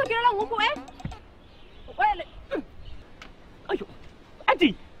 Buka asal kita lang ngupo Wala. Ayo,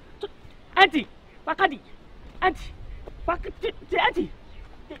 Auntie, pakadi, Auntie, Auntie.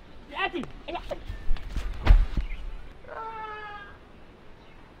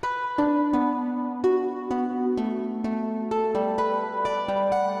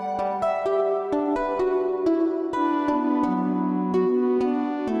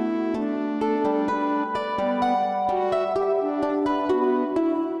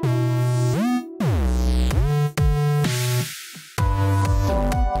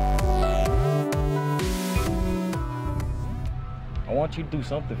 I want you to do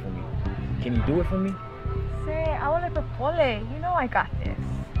something for me. Can you do it for me? Say, I want to pole. You know I got this.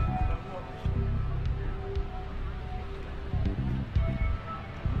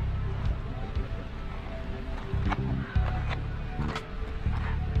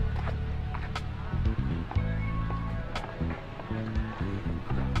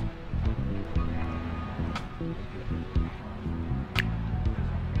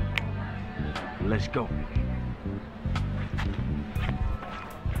 Let's go.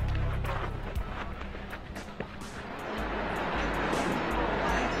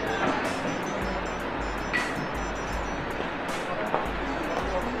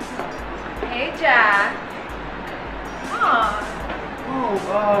 Hey, Jack.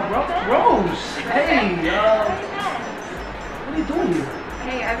 Rose. Hey, what are you doing here?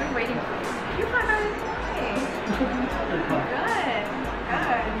 Hey, I've been waiting for you. You finally came. Good. I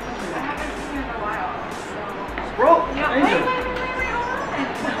haven't seen you in a while. So. Bro, Yeah, Angel. wait, hold on.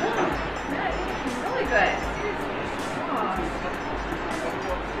 Yeah, he's really good. Seriously. Oh. What have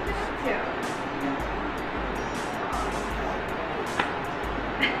you been up to?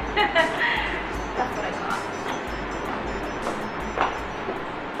 That's what I thought.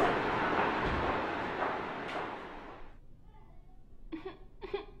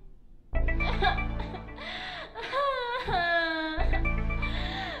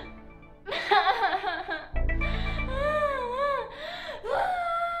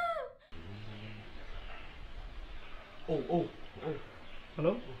 Oh.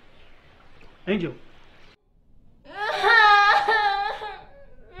 Hello? Angel.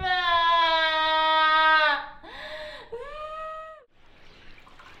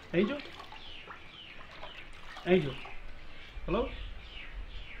 Angel. Hello?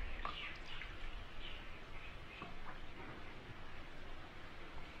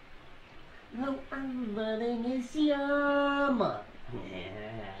 Lâu ăn về đây nghe xiêm à.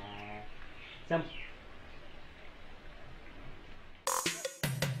 Xong.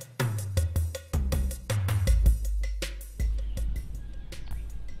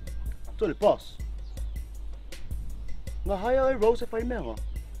 Sorry, boss. Nga hire Rose if I remember.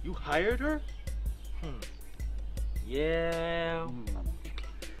 You hired her? Yeah.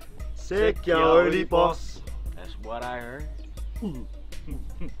 Security, boss. That's what I heard.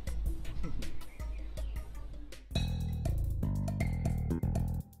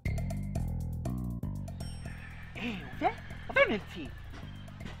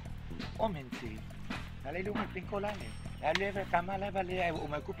 Menti. Nalai lu mai pingkola ni. Lalu eva kamala bale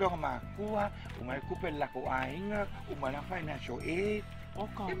umai kupe ma kuwa, umai kupe la ko ainga, umai na financial aid.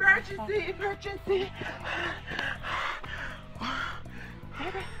 Emergency!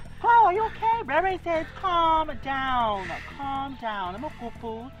 Oh, are you okay? Ray says calm down. Calm down. I'm a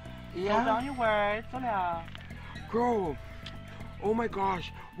cuckoo. Yeah. Slow down your words. Girl, oh my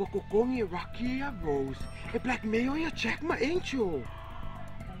gosh, wakukongi Rocky Rose. E blackmail ya check ma angel.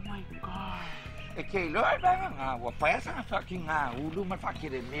 Oh my god. Okay, Lord, nga, wa fa sa fucking nga, ulu man fa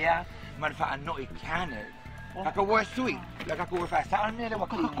kire mea, man fa ano ikane. Kakawai sweet. Kakawai fast. Saan niya na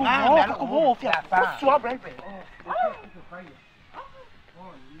wakil. Kakawai. Swab right there.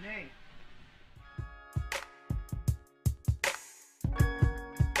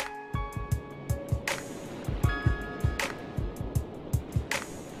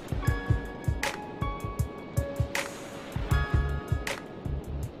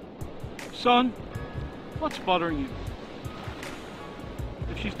 Son, what's bothering you?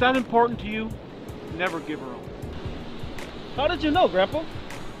 If she's that important to you, never give her up. How did you know, Grandpa?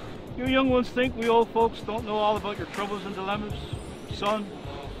 You young ones think we old folks don't know all about your troubles and dilemmas. Son,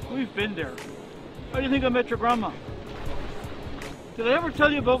 we've been there. How do you think I met your grandma? Did I ever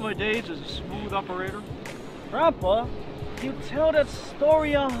tell you about my days as a smooth operator? Grandpa, you tell that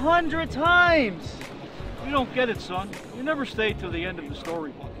story 100 times. You don't get it, son. You never stay till the end of the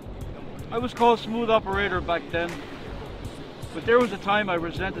story. I was called smooth operator back then, but there was a time I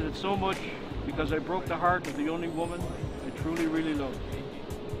resented it so much because I broke the heart of the only woman I truly, really loved.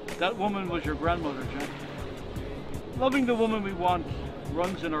 That woman was your grandmother, Jen. Loving the woman we want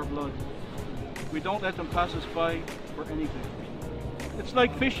runs in our blood. We don't let them pass us by for anything. It's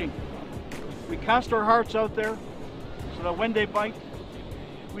like fishing. We cast our hearts out there so that when they bite,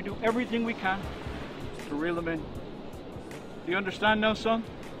 we do everything we can to reel them in. Do you understand now, son?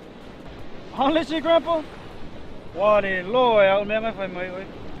 Honestly, Grandpa? What in Lord, out man, if I might.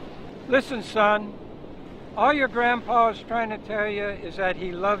 Listen, son. All your grandpa is trying to tell you is that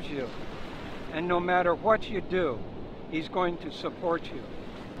he loves you. And no matter what you do, he's going to support you.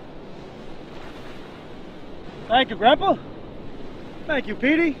 Thank you, Grandpa. Thank you,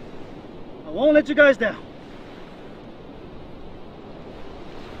 Petey. I won't let you guys down.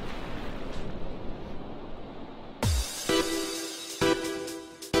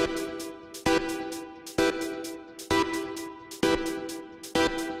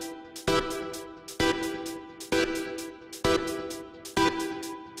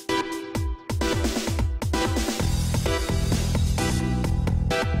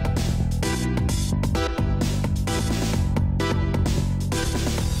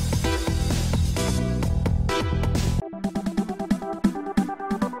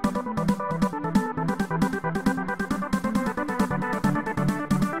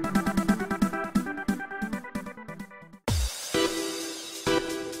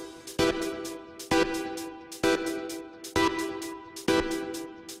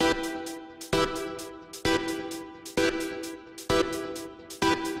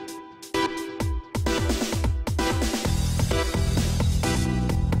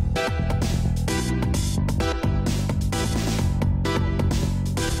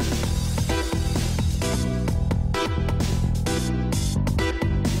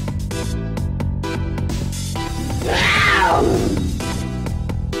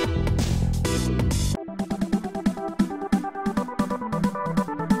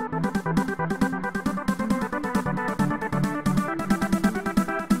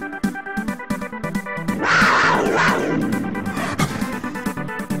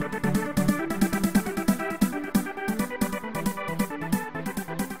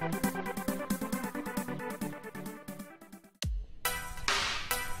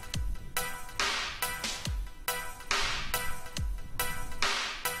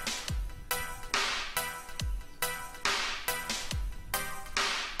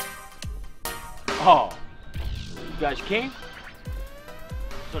 Oh, you guys came?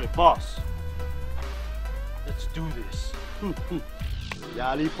 Sorry, boss. Let's do this.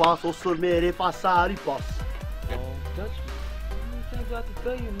 Yali paso sormere passari pass. Don't touch me. How many times do I have to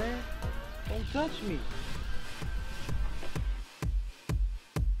tell you, man? Don't touch me.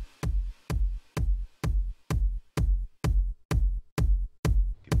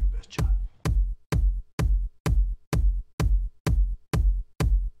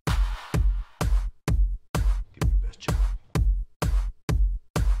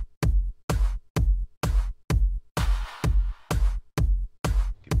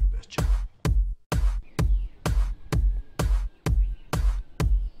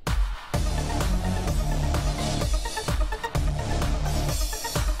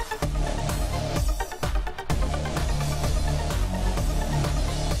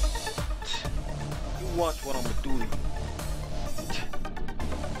 Watch what I'm gonna do to you.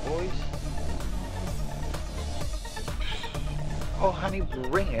 Boys. Oh, honey,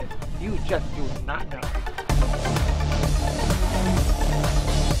 bring it. You just do not know.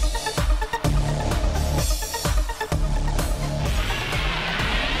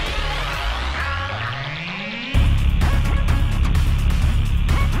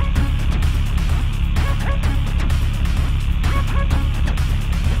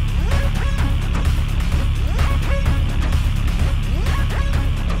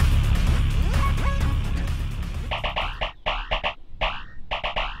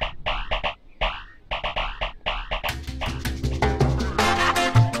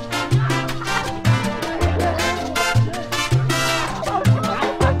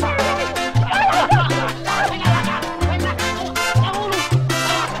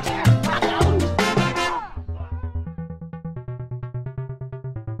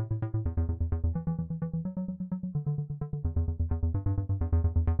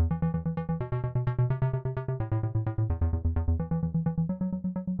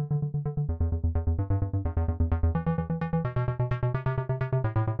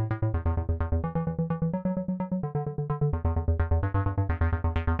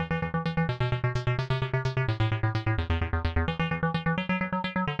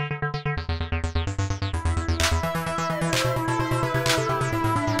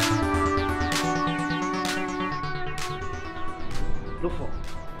 Lufo.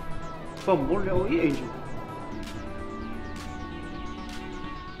 Pamulya o i-angel.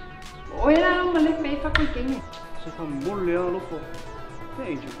 Ôi là mà lấy mấy phát kinh kinh. Sa pamulya lufo.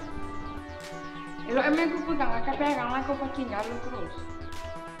 I-angel. Lo em ko po dang kapegang lang ko pa kingal lo cross.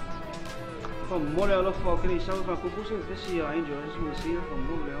 Pamulya lufo kini sa ka kubusin kasi angel is mo siya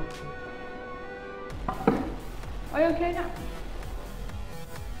pamulya. Are you okay now?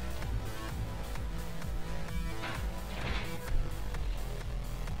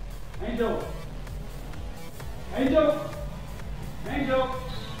 Angel! Angel! Angel!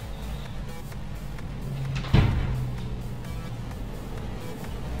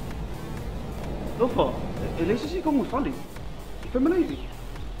 Lofa, lees eens, ik kom van die. Ik ben beneden.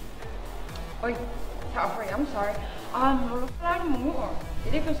 Ôi, thảo phải, I'm sorry. Nó lúc lang mũ rồi.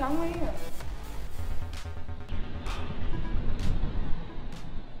 Để đi cơ sáng mới à.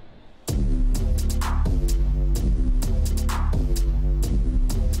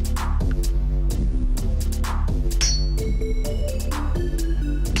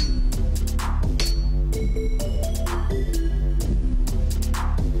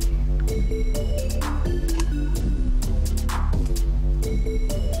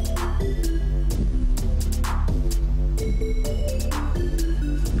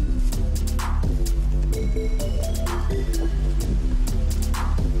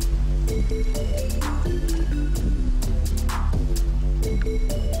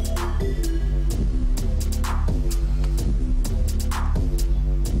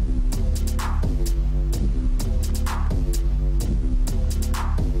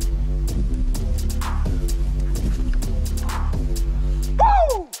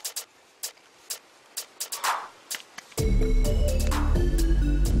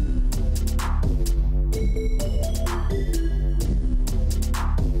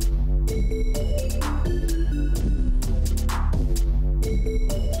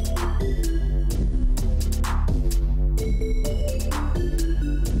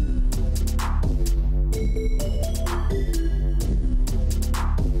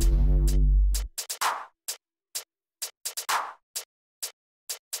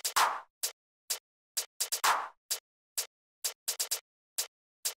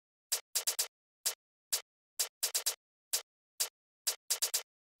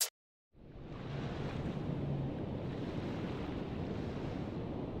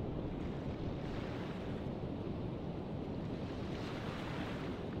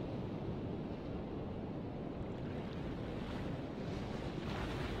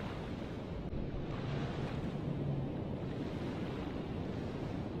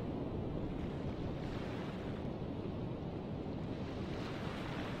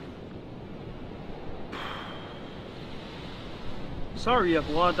 Sorry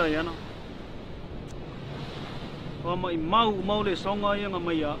ako ata yan. May mau le songa yang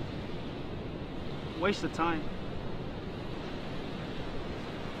maya. Waste of time.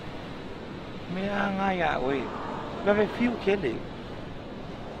 Maya nga ya, wait. Very few kidding.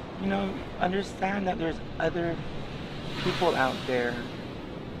 You know, understand that there's other people out there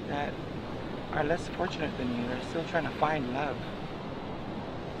that are less fortunate than you. They're still trying to find love.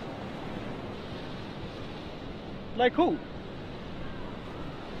 Like who?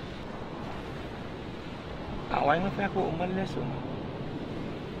 Away nga pa ako umalis.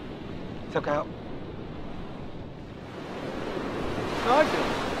 So, Kao? Roger.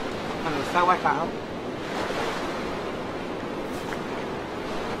 Ano, sawa Kao?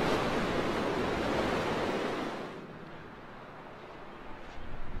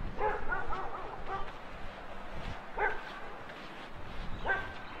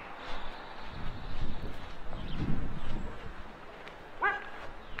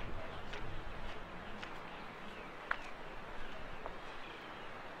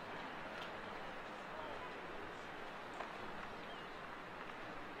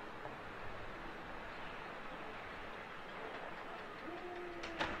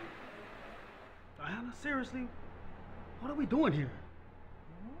 Seriously, what are we doing here?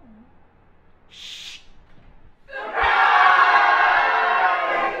 Shh.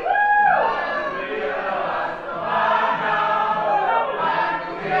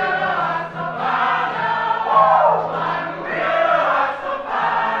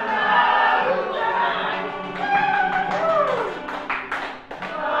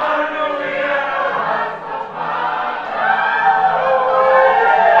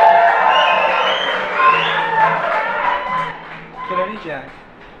 Jack,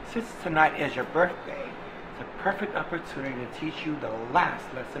 since tonight is your birthday, it's a perfect opportunity to teach you the last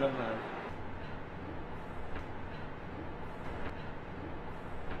lesson of love.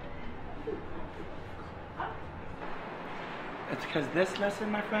 It's because this lesson,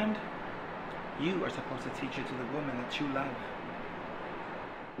 my friend, you are supposed to teach it to the woman that you love.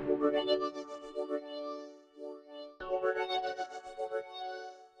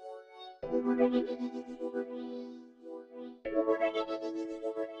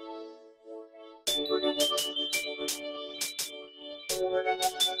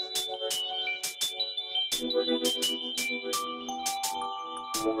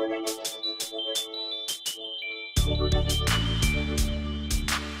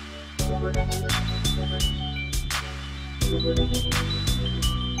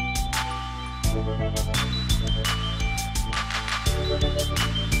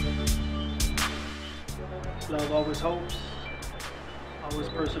 Love always hopes, always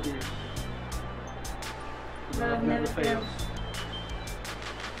perseveres. Love never fails.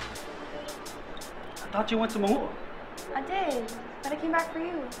 I thought you went to Manu'a. I did, but I came back for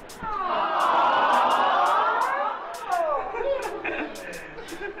you.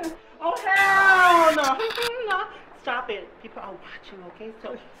 Oh, hell no. No. Stop it. People are watching, okay?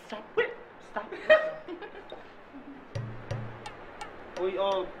 So stop it. Stop it. Wait,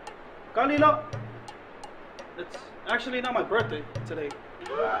 Kalila. It's actually not my birthday today.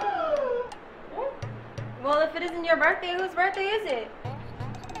 Well, if it isn't your birthday, whose birthday is it?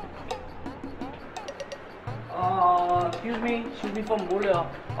 Excuse me from Manu'a.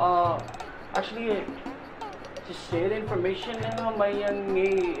 Actually, to share the information now,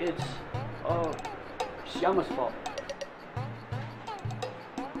 it's Shyama's fault.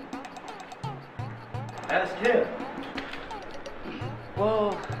 Ask him.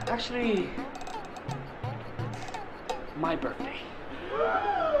 Well, actually, my birthday.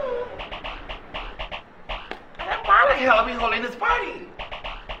 Why the hell are we holding this party?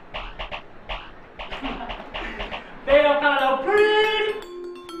 They are kind of pretty.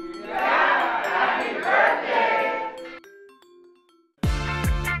 Happy birthday.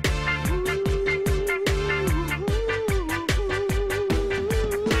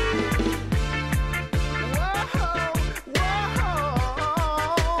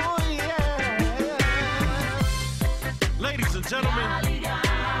 Ladies and gentlemen,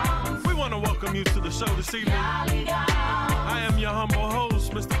 we want to welcome you to the show this evening. I am your humble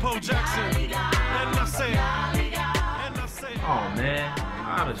host, Mr. Poe Jackson, and I say, Oh man,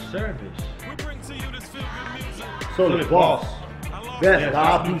 out of service. we bring to you this feel-good music. So the boss. Best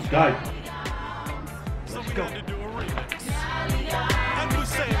live blue sky. So we got to do a remix. And we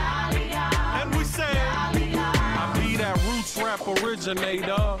say, I be that roots rap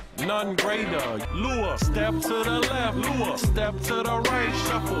originator, none greater. Lure, step to the left, lure, step to the right,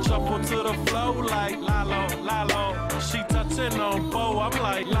 shuffle, shuffle to the flow like Lalo, Lalo. She touching on Bo, I'm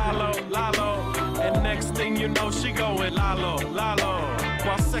like Lalo, Lalo. And next thing you know, she going Lalo, Lalo.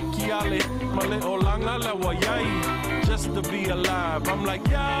 Kwa Seki ale, male olanga lewa yai. Just to be alive, I'm like,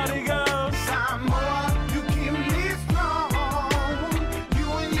 yadi go. Samoa, you keep me strong. You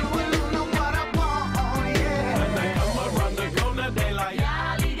and you alone know what I want, yeah. And they come around the corner, they like,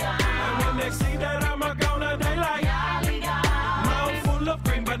 and when they see that I'm a goner, they like, mouth full of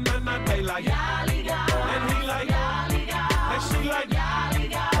green banana, they like, and he like, and she like,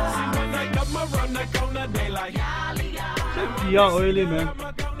 see when they come around the corner, they like, Yeah, oily man.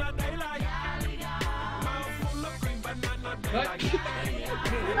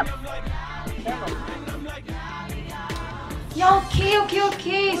 Yeah,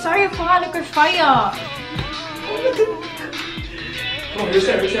 okay. Sorry, I forgot to liquid fire. Oh, you're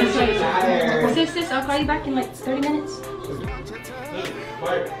set. Sis, I'll call you back in like 30 minutes.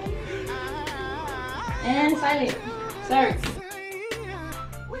 And silent. Sorry.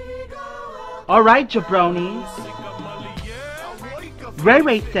 Alright, jabronis. Ray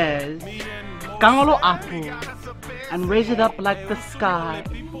Ray says, Gangolo apple and raise it up like the sky.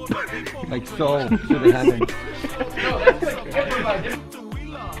 Like so to the heavens.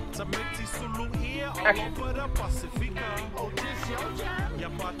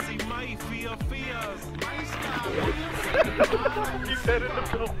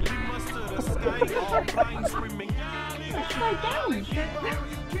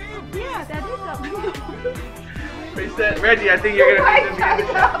 Yeah, that is up. Reggie, I think you're gonna need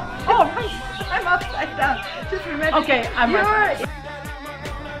to Oh, right. I'm upside down. Just remember. Okay, I'm right.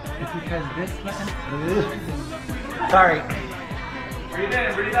 It's because this man. Sorry. Breathe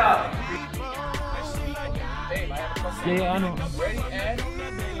in, breathe out. Yeah, I know. Ready and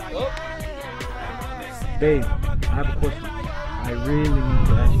go. Babe, I have a question. I really need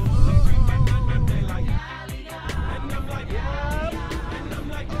to ask you.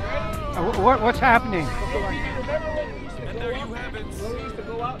 What's happening? And there you have it.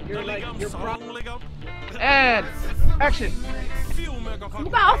 you're and action.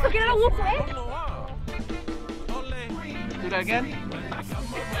 Buka also kailangan wupo eh. Do that again.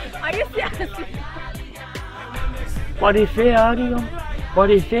 Ayos yan. Pare fair ni kan.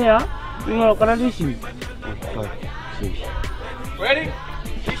 Pare fair. Ingat kena di sini. Ready?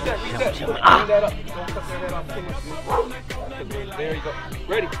 Reset. Bring that up. Don't cut their head off too much. There you go.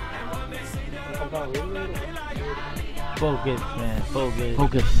 Ready? Come down. Focus, man.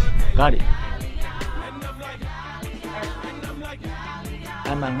 Focus. Got it.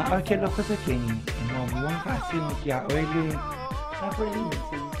 Ang mga arkelo ko sa king, muwang kasi kaya oily. Suffer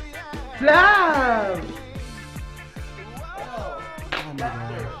limited. Love! Oh my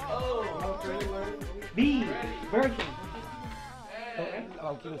God. B version.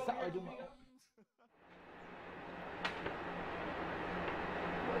 Okay, sa order mo.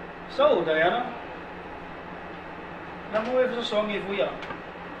 So, Diana, namu even sa song voor jou.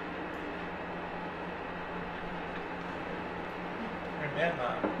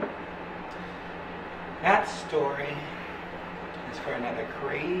 Remember, that story is for another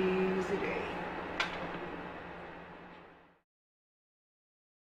crazy day.